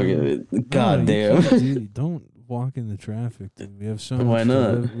 I'm fucking. God damn. Don't walk in the traffic, dude. We have so much. Why to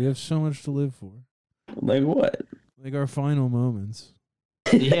not? live- we have so much to live for. Like what? Like our final moments.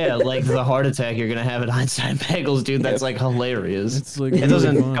 Yeah, like the heart attack you're gonna have at Einstein Bagels, dude. That's like hilarious. It's like It really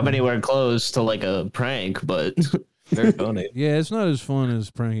doesn't fun. come anywhere close to like a prank, but very funny. Yeah, it's not as fun as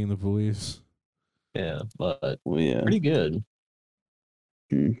pranking the police. Yeah, but Well, yeah. pretty good.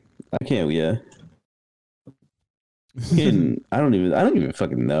 I can't. Yeah. I don't even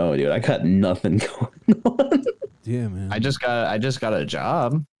fucking know, dude. I got nothing going on. Yeah, man. I just got a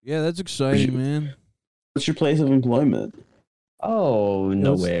job. Yeah, that's exciting, man. What's your place of employment? Oh,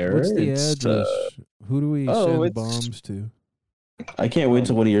 nowhere. What's the It's, address? Who do we oh, send it's- bombs to? I can't wait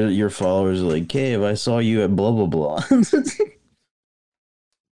till one of your followers are like, Cave, I saw you at blah blah blah.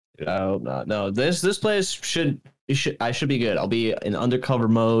 I hope not. No, this place I should be good. I'll be in undercover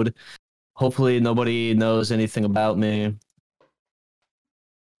mode. Hopefully, nobody knows anything about me.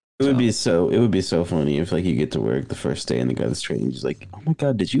 It would be so funny if like you get to work the first day and the guy that's training is like, oh my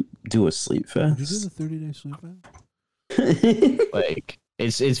god, did you do a sleep Did you do fast? the 30-day sleep fast? Like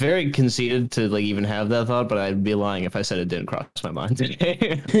it's very conceited to like even have that thought, but I'd be lying if I said it didn't cross my mind today.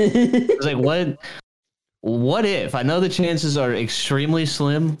 It's like what if? I know the chances are extremely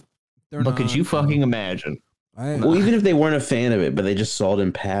slim, but could you fucking imagine? Well, even if they weren't a fan of it, but they just saw it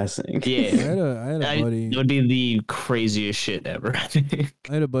in passing. Yeah. I had a buddy. It would be the craziest shit ever. I think.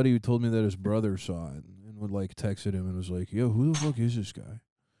 I had a buddy who told me that his brother saw it and would like texted him and was like, "Yo, who the fuck is this guy?"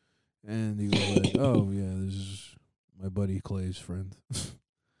 And he was like, "Oh yeah, this is my buddy Clay's friend."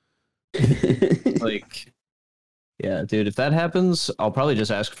 Like, yeah, dude, if that happens, I'll probably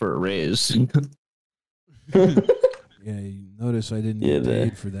just ask for a raise. Yeah, you notice I didn't get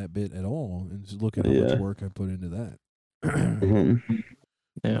paid for that bit at all, and just look at how much work I put into that.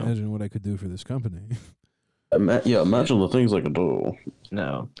 Yeah. Imagine what I could do for this company. Imagine the things I could do.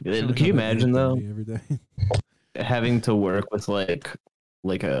 No. Can you imagine though Every day. having to work with like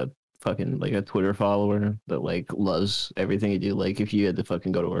a fucking like a Twitter follower that like loves everything you do? Like if you had to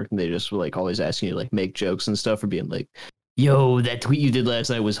fucking go to work and they just were like always asking you to like make jokes and stuff, or being like, "Yo, that tweet you did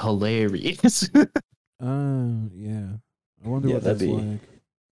last night was hilarious." Yeah. I wonder what that'd that's be- like.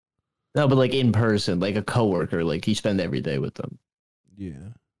 No, but like in person, like a coworker, like you spend every day with them. Yeah.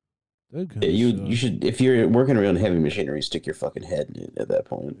 That kind Yeah, of you should, if you're working around heavy machinery, stick your fucking head in it at that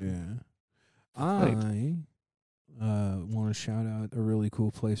point. Yeah. I want to shout out a really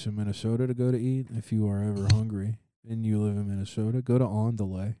cool place in Minnesota to go to eat. If you are ever hungry and you live in Minnesota, go to On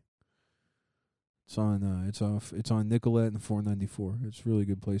Delay. It's on it's on Nicollet and 494. It's a really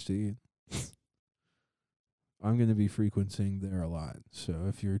good place to eat. I'm going to be frequenting there a lot. So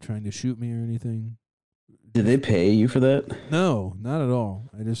if you're trying to shoot me or anything, Did they pay you for that? no, not at all.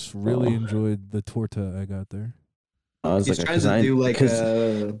 I just really enjoyed the torta I got there. I was He's like, trying to do like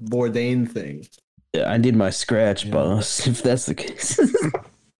a Bourdain thing. I need my scratch, Yeah. boss. If that's the case.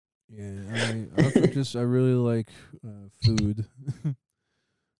 Yeah, I really like food.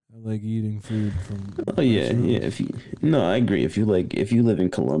 I like eating food from. Oh yeah, restaurants. yeah. I agree. If you live in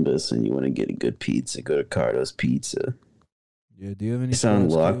Columbus and you want to get a good pizza, go to Cardo's Pizza. Yeah, do you have any It's on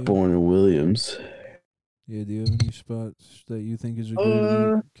spots, Cave? Lockbourne or Williams. Yeah, do you have any spots that you think is a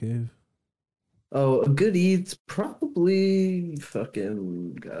good eat, Cave? Oh, a good eats probably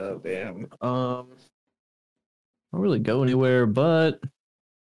fucking goddamn. I don't really go anywhere, but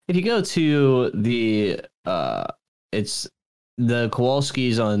if you go to the it's the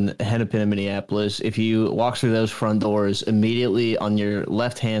Kowalski's on Hennepin in Minneapolis. If you walk through those front doors, immediately on your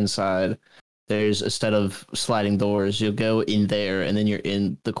left hand side, there's a set of sliding doors. You'll go in there, and then you're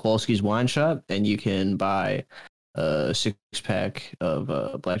in the Kowalski's wine shop, and you can buy a 6-pack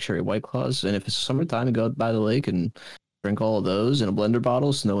of Black Cherry White Claws. And if it's summertime, you go out by the lake and drink all of those in a blender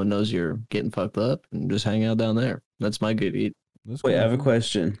bottle, so no one knows you're getting fucked up, and just hang out down there. That's my good eat. That's Wait, I have a cool.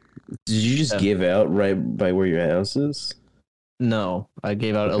 question. Did you just Yeah. give out right by where your house is? No, I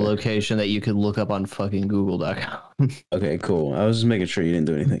gave out a Okay. location that you could look up on fucking Google.com. Okay, cool. I was just making sure you didn't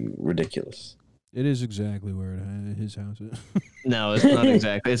do anything ridiculous. It is exactly where his house is. No, it's not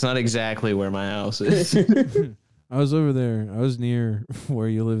exactly. It's not exactly where my house is. I was over there. I was near where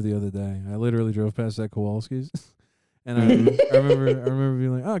you live the other day. I literally drove past that Kowalski's, and I remember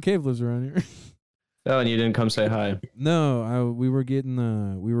being like, "Oh, Cave lives around here." Oh, and you didn't come say hi. No, we were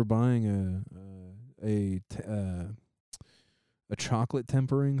buying a chocolate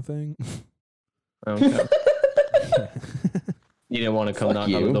tempering thing. Okay. You didn't want to come Fuck knock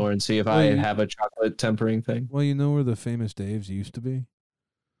on the you. door and see if Well, I you- have a chocolate tempering thing. Well, you know where the famous Dave's used to be?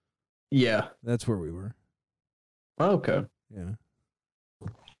 Yeah. That's where we were. Okay. Yeah.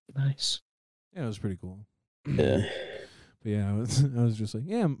 Nice. Yeah, it was pretty cool. Yeah. But yeah, I was just like,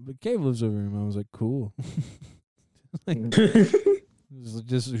 yeah, but Cave lives over here. I was like, cool. Like, it was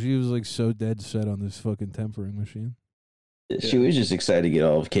just she was like so dead set on this fucking tempering machine. She was just excited to get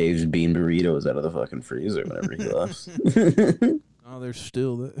all of Cave's bean burritos out of the fucking freezer whenever he left. Oh, they're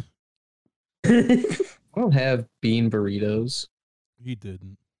still there. I don't have bean burritos. He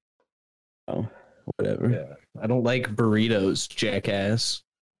didn't. Oh, whatever. Yeah. I don't like burritos, jackass.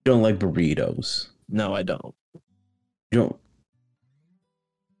 You don't like burritos. No, I don't. You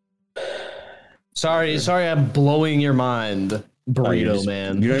don't. Sorry, I'm blowing your mind. Burrito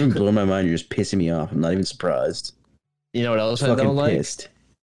man. You're not even blowing my mind. You're just pissing me off. I'm not even surprised. You know what else I Fucking don't like? pissed.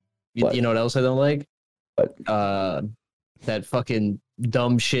 You What? know what else I don't like? What? That fucking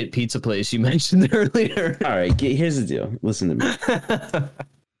dumb shit pizza place you mentioned earlier. All right, here's the deal. Listen to me.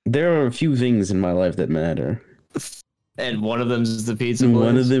 There are a few things in my life that matter. And one of them is the pizza And place.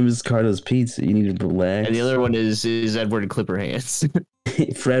 one of them is Carlos Pizza. You need to relax. And the other one is Edward Clipperhands.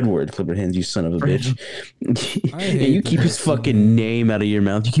 Fredward Clipperhands, you son of a bitch. I Yeah, hate you that keep his that's the fucking name out of your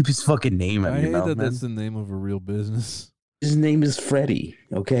mouth. You keep his fucking name out I of your hate mouth, that man. that's the name of a real business. His name is Freddy,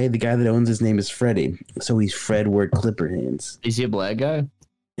 okay? The guy that owns his name is Freddy. So he's Fredward Clipperhands. Is he a black guy?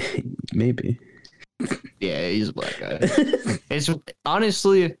 Maybe. Yeah, he's a black guy. It's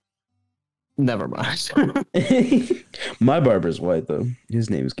honestly, never mind. My barber's white, though. His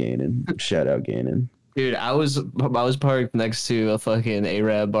name's Gannon. Shout out Gannon. Dude, I was parked next to a fucking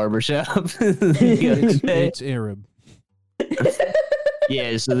Arab barbershop the other day. It's Arab.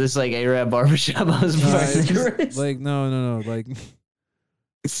 Yeah, so this like Arab barbershop I was No, parked it's next to. just, like no. Like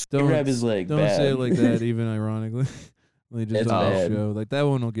don't Arab is like don't bad. say it like that. Even ironically, like just It's on the bad. show. Like that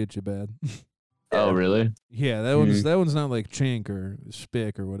one will get you bad. Oh, really? Yeah, that one's not like Chink or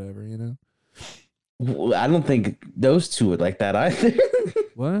Spick or whatever. You know Well, I don't think those two are like that either.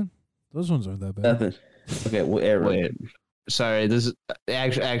 what? Those ones aren't that bad. Nothing. Okay, well, Arab. Wait. Sorry, this is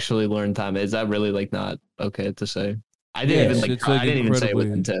actually learn time. Is that really like not okay to say? I didn't Yes, even like it's, try. like, I didn't even say it with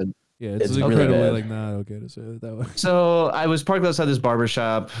incredibly- intent. Yeah, it's It's really incredibly bad. like not okay to say it that way. So I was parked outside this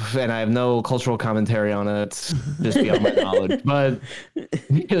barbershop, and I have no cultural commentary on it, just beyond my knowledge. But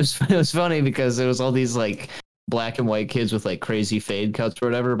it was funny because there was all these like black and white kids with like crazy fade cuts or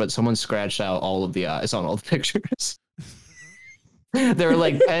whatever, but someone scratched out all of the eyes on all the pictures. There were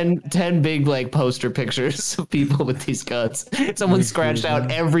like 10 big like poster pictures of people with these cuts. Someone That's scratched cool, out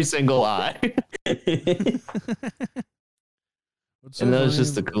man. every single eye. What's so And that was funny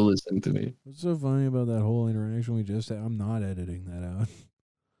just the ab- coolest thing to me. What's so funny about that whole interaction we just had? I'm not editing that out.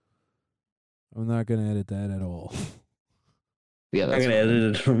 I'm not gonna edit that at all. Yeah, I'm that's gonna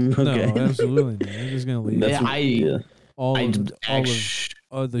edit it from. Okay. No, absolutely not. I'm just gonna leave That's Yeah, what- I- yeah. all I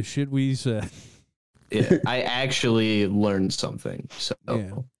of the shit we said. yeah, I actually learned something. So Yeah.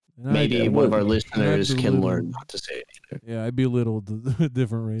 And maybe I, one of our would- listeners can belittle- learn not to say it either. Yeah, I belittled the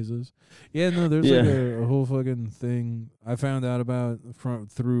different races. Yeah, no, there's like a whole fucking thing I found out about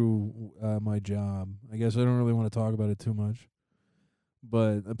through my job. I guess I don't really want to talk about it too much,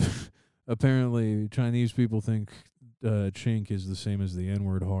 but apparently Chinese people think chink is the same as the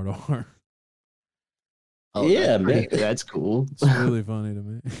N-word hard R. Oh, Yeah, man. that's cool. It's really funny to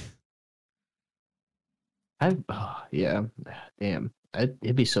me. Yeah, damn,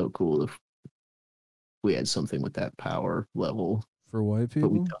 it'd be so cool if we had something with that power level, For white but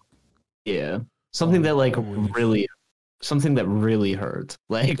we people, don't. Yeah, something that like I wish. really, something that really hurt,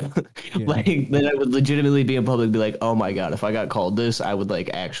 like, Yeah. like that I would legitimately be in public, and be like, oh my god, if I got called this, I would like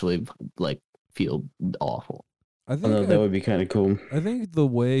actually like feel awful. I I know think that would be kind of cool. I think the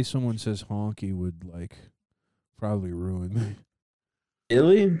way someone says honky would like probably ruin me.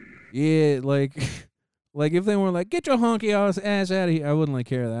 Really? Yeah, like like if they were like, get your honky ass out of here, I wouldn't like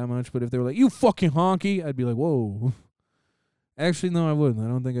care that much. But if they were like, you fucking honky, I'd be like, whoa. Actually, no, I wouldn't. I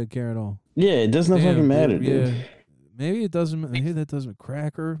don't think I'd care at all. Yeah, it does not Damn, fucking matter, dude, dude. yeah. Maybe it doesn't. Maybe that doesn't.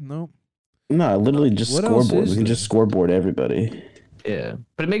 Cracker. Nope. No, literally just What else scoreboard. is We can there? just scoreboard everybody. Yeah,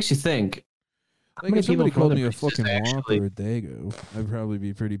 but it makes you think. How Like many if somebody people from called other me a places fucking actually- whopper or a dago, I'd probably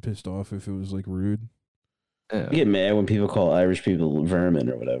be pretty pissed off if it was like rude. Yeah. I get mad when people call Irish people vermin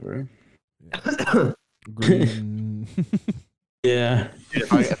or whatever. Green. Yeah. Dude,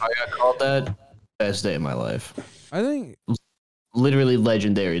 if I got called that, best day of my life. I think Literally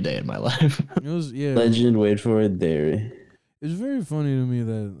legendary day in my life. it was Legend, wait for it, dairy. It's very funny to me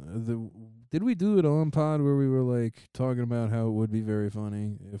that did we do it on pod where we were like talking about how it would be very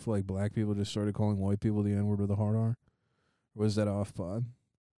funny if like black people just started calling white people the N-word with a hard R? Or was that off pod?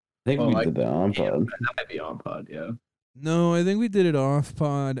 I think Oh, we I- did that on Yeah, pod. that might be on pod, yeah. No, I think we did it off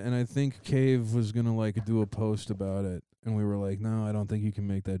pod, and I think Cave was gonna like do a post about it, and we were like, no, I don't think you can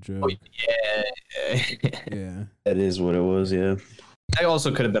make that joke. Oh, yeah. Yeah, That is what it was, yeah. I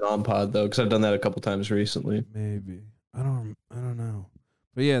also could have been on pod though, because I've done that a couple times recently. maybe. I don't know.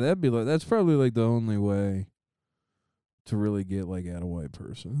 But yeah, that'd be like that's probably like the only way to really get like at a white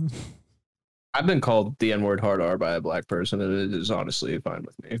person. I've been called the N-word hard R by a black person, and it is honestly fine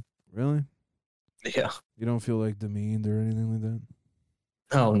with me. Really? Yeah. You don't feel like demeaned or anything like that?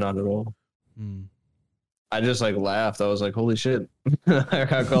 No, not at all. Hmm. I just like laughed. I was like, holy shit. I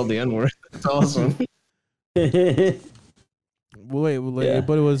got called the N-word. That's awesome. Wait, like, Yeah.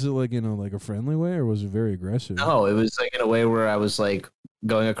 but was it like like a friendly way, or was it very aggressive? No, it was like in a way where I was like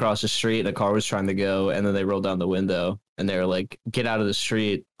going across the street and a car was trying to go, and then they rolled down the window and they were like, "Get out of the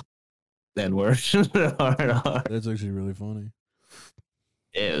street." Then we're hard. That's actually really funny.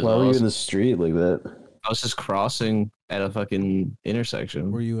 It was Why were you in awesome. the street like that? I was just crossing at a fucking intersection.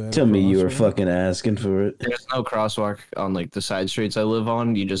 Were you at? Tell a me you were crosswalk? fucking asking for it. There's no crosswalk on like the side streets I live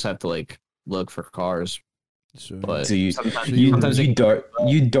on. You just have to like look for cars. So But So you sometimes, So sometimes you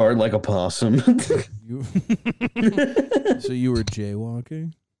it- dart like a possum. you, so you were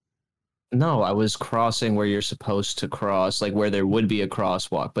jaywalking. no, I was crossing where you're supposed to cross, like where there would be a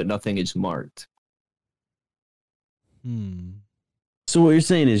crosswalk, but nothing is marked. So what you're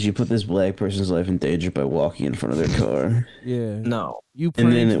saying is you put this black person's life in danger by walking in front of their car. Yeah. No. You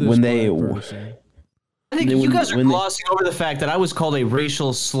And then pranked this when they- black person. I think Then you when- guys are when they- glossing over the fact that I was called a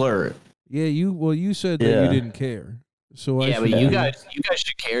racial slur. Yeah, you said that Yeah. you didn't care. So Yeah, I but should- you guys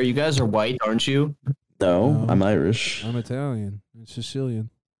should care. You guys are white, aren't you? No, No. I'm Irish. I'm Italian. I'm Sicilian.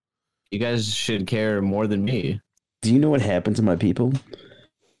 You guys should care more than me. Do you know what happened to my people?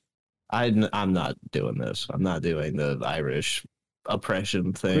 I'm not doing this. I'm not doing the Irish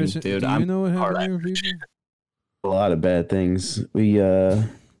oppression thing, Chris, dude. do you I'm know what hard happened to your people? A lot of bad things. We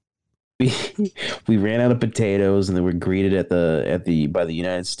we ran out of potatoes and then were greeted at the by the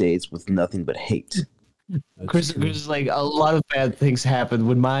United States with nothing but hate. That's Chris, true. Chris, like a lot of bad things happened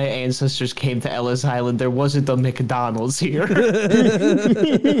when my ancestors came to Ellis Island. There wasn't a McDonald's here.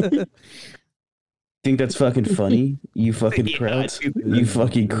 Think that's fucking funny? You fucking Yeah, kraut. dude. You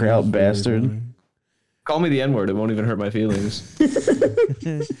fucking That kraut is very bastard. Call me the N word. It won't even hurt my feelings.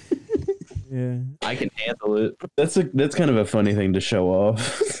 funny. Yeah. I can handle it. That's kind of a funny thing to show off.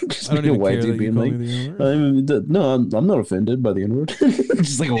 Just I like don't a even white care dude that you being call like, me the N-word. no, I'm not offended by the N word.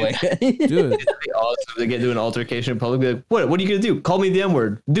 Just like a white guy. Do it. It'd be awesome to get into an altercation in public. Be like, what are you gonna do? Call me the N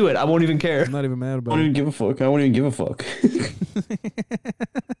word. Do it. I won't even care. I'm not even mad I about won't even it. give a fuck. I won't even give a fuck.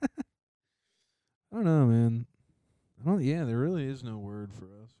 I don't know, man. Yeah, there really is no word for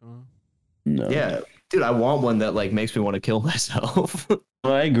us, huh? No. Yeah, dude, I want one that like makes me want to kill myself.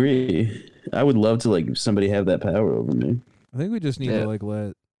 Well, I agree. I would love to like somebody have that power over me. I think we just need Yeah. to let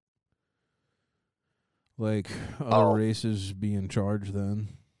other Oh. races be in charge then.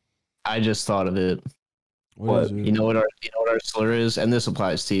 I just thought of it. What is What? it? You know what our slur is, and this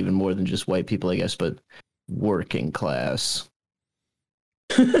applies to even more than just white people, I guess, but working class.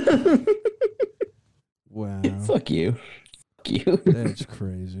 Wow. Fuck you. Fuck you. That's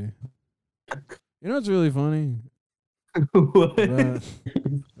crazy. You know what's really funny What?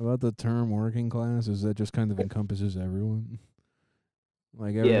 about the term working class is that just kind of encompasses everyone.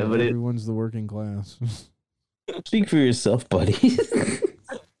 Like Yeah, but everyone's the working class. Speak for yourself, buddy.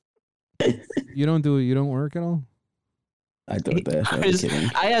 You don't work at all? I thought that. I'm Chris, kidding.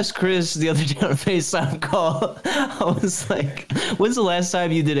 I asked Chris the other day on a FaceTime call. I was like, "When's the last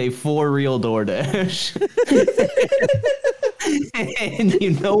time you did a for real DoorDash?" And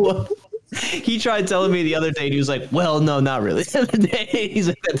you know what? He tried telling me the other day, and he was like, "Well, no, not really." The other day, he's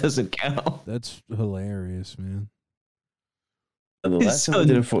like, "That doesn't count." That's hilarious, man. The last time I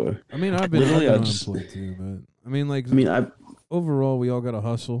did it for. I mean, I've been Literally, I unemployed too, but I mean, like, I mean, I overall, we all got to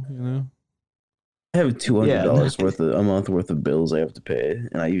hustle, you know? have $200 worth of a month worth of bills I have to pay,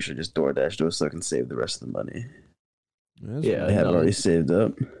 and I usually just DoorDash do it so I can save the rest of the money. That's Yeah, I have no. already saved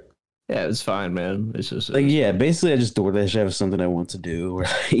up. Yeah, it's fine, man. It's just Like, yeah, basically, I just DoorDash. I have something I want to do. Or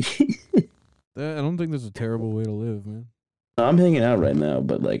like, I don't think that's a terrible way to live, man. I'm hanging out right now,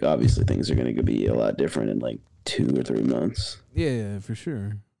 but like, obviously, things are going to be a lot different in like 2 or 3 months. Yeah, for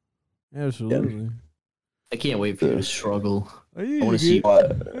sure. Absolutely. I can't wait for you to struggle. I I want to see.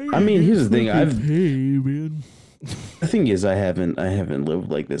 I mean, here's the thing. Hey, man. The thing is, I haven't lived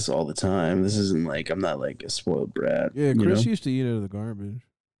like this all the time. This isn't like I'm not like a spoiled brat. Yeah, you Chris know? used to eat out of the garbage.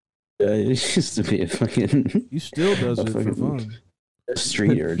 It used to be a fucking He still does A it for fucking- fun.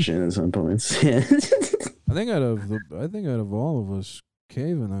 street urchin at some points. Yeah. I think out of all of us,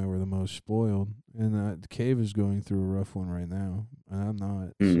 Cave and I were the most spoiled, and Cave is going through a rough one right now, and I'm not.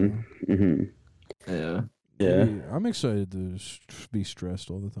 So Mhm. Mhm. Yeah, Yeah. maybe- I'm excited to be stressed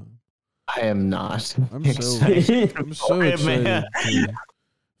all the time. I am not. I'm so excited. I'm so Okay, excited. man.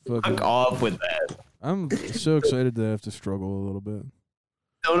 To fucking, Fuck off with that. I'm so excited to have to struggle a little bit.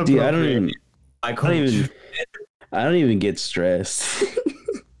 Don't Dude, I don't appropriate even. my I don't culture. even. I don't even get stressed.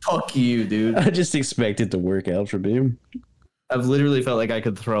 Fuck you, dude. I just expect it to work out for me. I've literally felt like I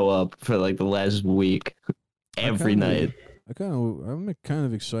could throw up for like the last week, every kinda- night. I'm kind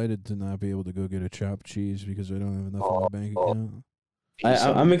of excited to not be able to go get a chopped cheese because I don't have enough in my bank account.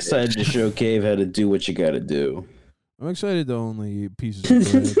 I'm excited to show Cave how to do what you got to do. I'm excited to only eat pieces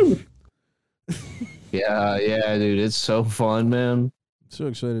of bread. Yeah, dude, it's so fun, man. So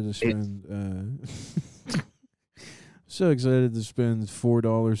excited to spend. So excited to spend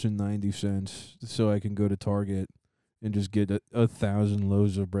 $4.90 so I can go to Target and just get 1,000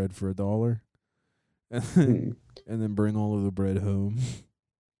 loaves of bread for $1, and then bring all of the bread home.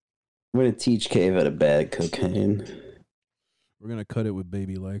 I'm gonna teach Cave how to bag cocaine. We're gonna cut it with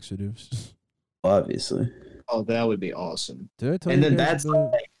baby laxatives. Obviously. Oh, that would be awesome. Did I tell And you then guys that's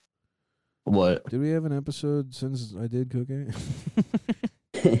about? like, what? Did we have an episode since I did cocaine?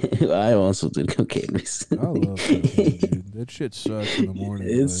 I also did cocaine I recently. love cocaine, dude. That shit sucks in the morning.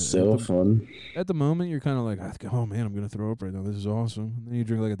 It's but so at the, fun. At the moment, you're kind of like, oh man, I'm gonna throw up right now. This is awesome. And then you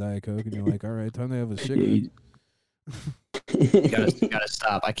drink like a Diet Coke, and you're like, all right, time to have a cigarette. You gotta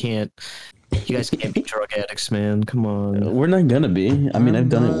stop. I can't. You guys can't be drug addicts, man. Come on. We're not gonna be. I mean, I'm I've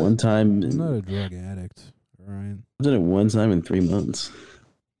done it not- one time. I'm not a drug addict. All right. I've done it one time in 3 months.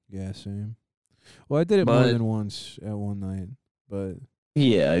 Yeah, same. Well, I did it more But- than once at one night, but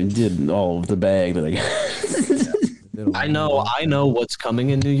Yeah, I did all of the bag that I got. I did a I lot. I know what's coming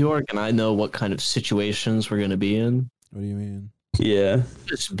in New York, and I know what kind of situations we're gonna be in. What do you mean? Yeah,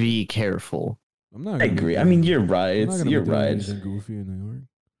 Just be careful. I'm not. I Gonna be agree. I doing- mean, you're right. I'm not gonna You're be doing right. anything goofy in New York.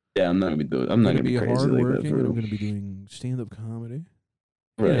 Yeah, I'm not gonna be doing. I'm not gonna be crazy like that. hardworking, and I'm For gonna be doing stand-up comedy.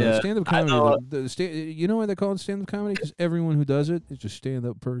 right. Yeah. Stand-up I comedy. know. You know why they call it stand-up comedy? Because everyone who does it is just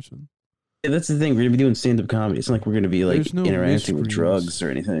stand-up person. Yeah, that's the thing. We're gonna be doing stand-up comedy. It's not like we're gonna be like There's no interacting with miscreants. drugs or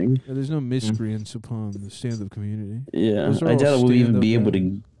anything. Yeah, there's no miscreants upon the stand-up community. Yeah, Those are I all doubt we'll even stand-up be able guys.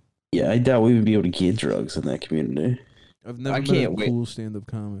 to. Yeah, I doubt we would be able to get drugs in that community. I've never I met can't a wait. cool stand-up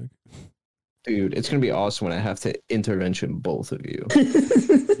comic. Dude, it's gonna be awesome when I have to intervention both of you.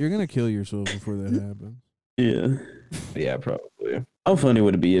 You're gonna kill yourself before that happens. Yeah. Yeah, probably. How funny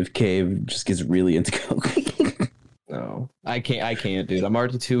would it be if Cave just gets really into coke? No, I can't, dude. I'm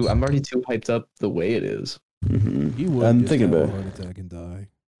already too hyped up the way it is. Mhm. He would I'm just thinking have about. a heart attack and die.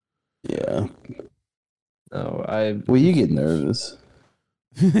 Yeah. No, I Well, you get nervous.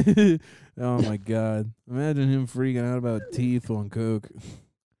 Oh my god! Imagine him freaking out about teeth on coke.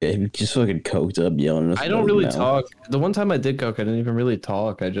 Yeah, he just fucking coked up, yelling. I don't really talk. The one time I did coke, I didn't even really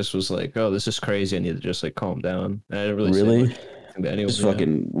talk. I just was like, "Oh, this is crazy. I need to just like calm down." And I didn't really say Really? much to anyone. Just Yeah.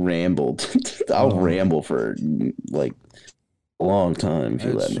 fucking rambled. I'll Oh. ramble for like a long time if I you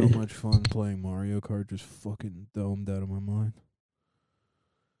had let so me. much fun playing Mario Kart, just fucking domed out of my mind.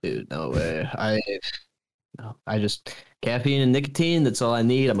 Dude, no way. I just caffeine and nicotine. That's all I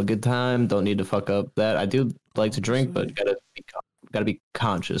need. I'm a good time. Don't need to fuck up that. I do like to drink, but gotta be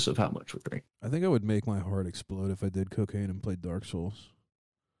conscious of how much we drink. I think I would make my heart explode if I did cocaine and played Dark Souls.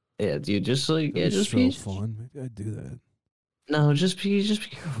 Yeah, dude. Just like That'd be just so be fun. Maybe I'd do that. no, just be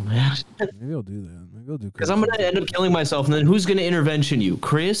careful, man. Maybe I'll do that. Maybe I'll do. Because I'm gonna end up killing myself, and then who's gonna intervention you,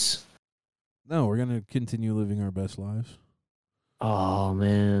 Chris? No, we're gonna continue living our best lives. Oh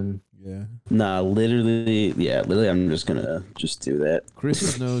man. Yeah. Nah, literally, I'm just gonna just do that.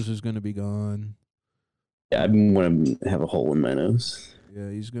 Chris's nose is gonna be gone. Yeah, I'm gonna have a hole in my nose. Yeah,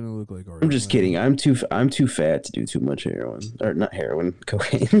 he's gonna look like Art. I'm just kidding. I'm too fat to do too much heroin, or not heroin,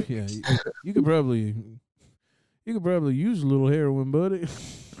 cocaine. Yeah, you could probably use a little heroin, buddy.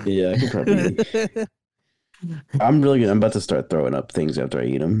 Yeah, I could probably. I'm about to start throwing up things after I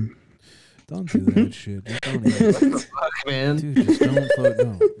eat them. Don't do that shit. Just don't eat it. Fuck, man. Dude, just don't fuck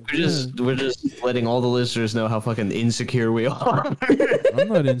no. We're just letting all the listeners know how fucking insecure we are. I'm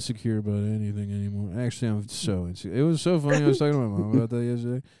not insecure about anything anymore. Actually, I'm so insecure. It was so funny. I was talking to my mom about that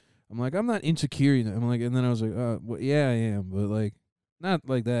yesterday. I'm like, I'm not insecure. I'm like, and then I was like, well, yeah, I am, but like, not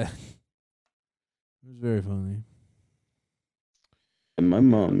like that. It was very funny. And my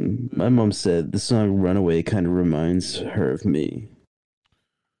mom said the song "Runaway" kind of reminds her of me.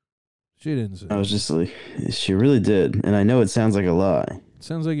 She didn't say. I was just like, she really did, and I know it sounds like a lie.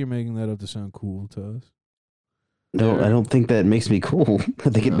 Sounds like you're making that up to sound cool to us. No, Yeah. I don't think that makes me cool. I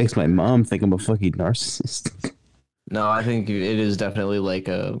think it No. makes my mom think I'm a fucking narcissist. No, I think it is definitely like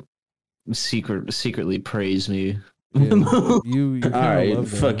a secretly praise me. Yeah, you All right,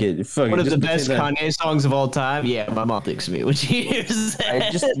 fuck it. One of Just the best pretend Kanye songs of all time. Yeah, my mom thinks me when she hears I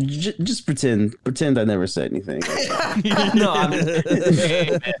that. just pretend I never said anything. No,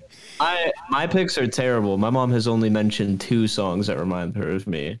 my picks are terrible. My mom has only mentioned 2 songs that remind her of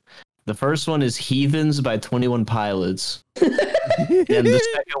me. The first one is "Heathens" by 21 Pilots, and the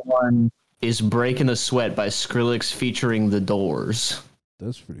second one is "Breaking a Sweat" by Skrillex featuring The Doors.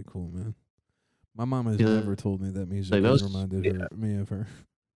 That's pretty cool, man. My mom has Yeah. never told me that music Like has those- reminded yeah. me of her.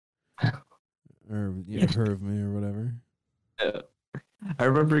 Or her of me or whatever. I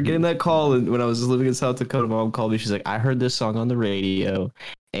remember getting that call and when I was living in South Dakota. Mom called me. She's like, "I heard this song on the radio,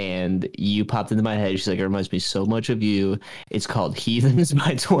 and you popped into my head." She's like, "It reminds me so much of you. It's called Heathens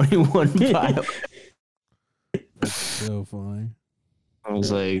by 21 Pilots." That's so funny. I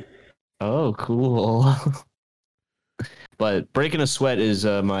was like, "Oh, cool." But "Breaking a Sweat" is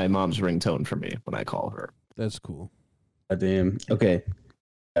my mom's ringtone for me when I call her. That's cool. God damn. Okay,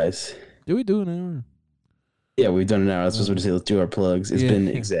 guys. Did we do an hour? Yeah, we've done an hour. I was supposed to say let's do our plugs. It's been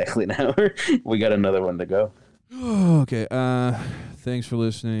exactly an hour. We got another one to go. Okay. Thanks for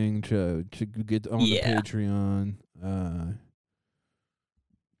listening. To get on the Patreon.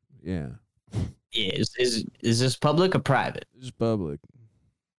 Yeah. Yeah, is this public or private? This is public.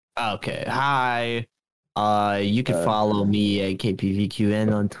 Okay. Hi. You can follow me at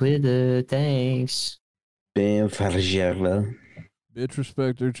KPVQN on Twitter. Thanks. Bam, Farjala. Bitch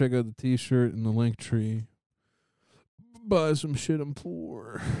Respecter. Check out the t-shirt and the link tree. Buy some shit. I'm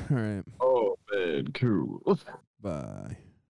poor. All right. Oh, man, cool. Bye.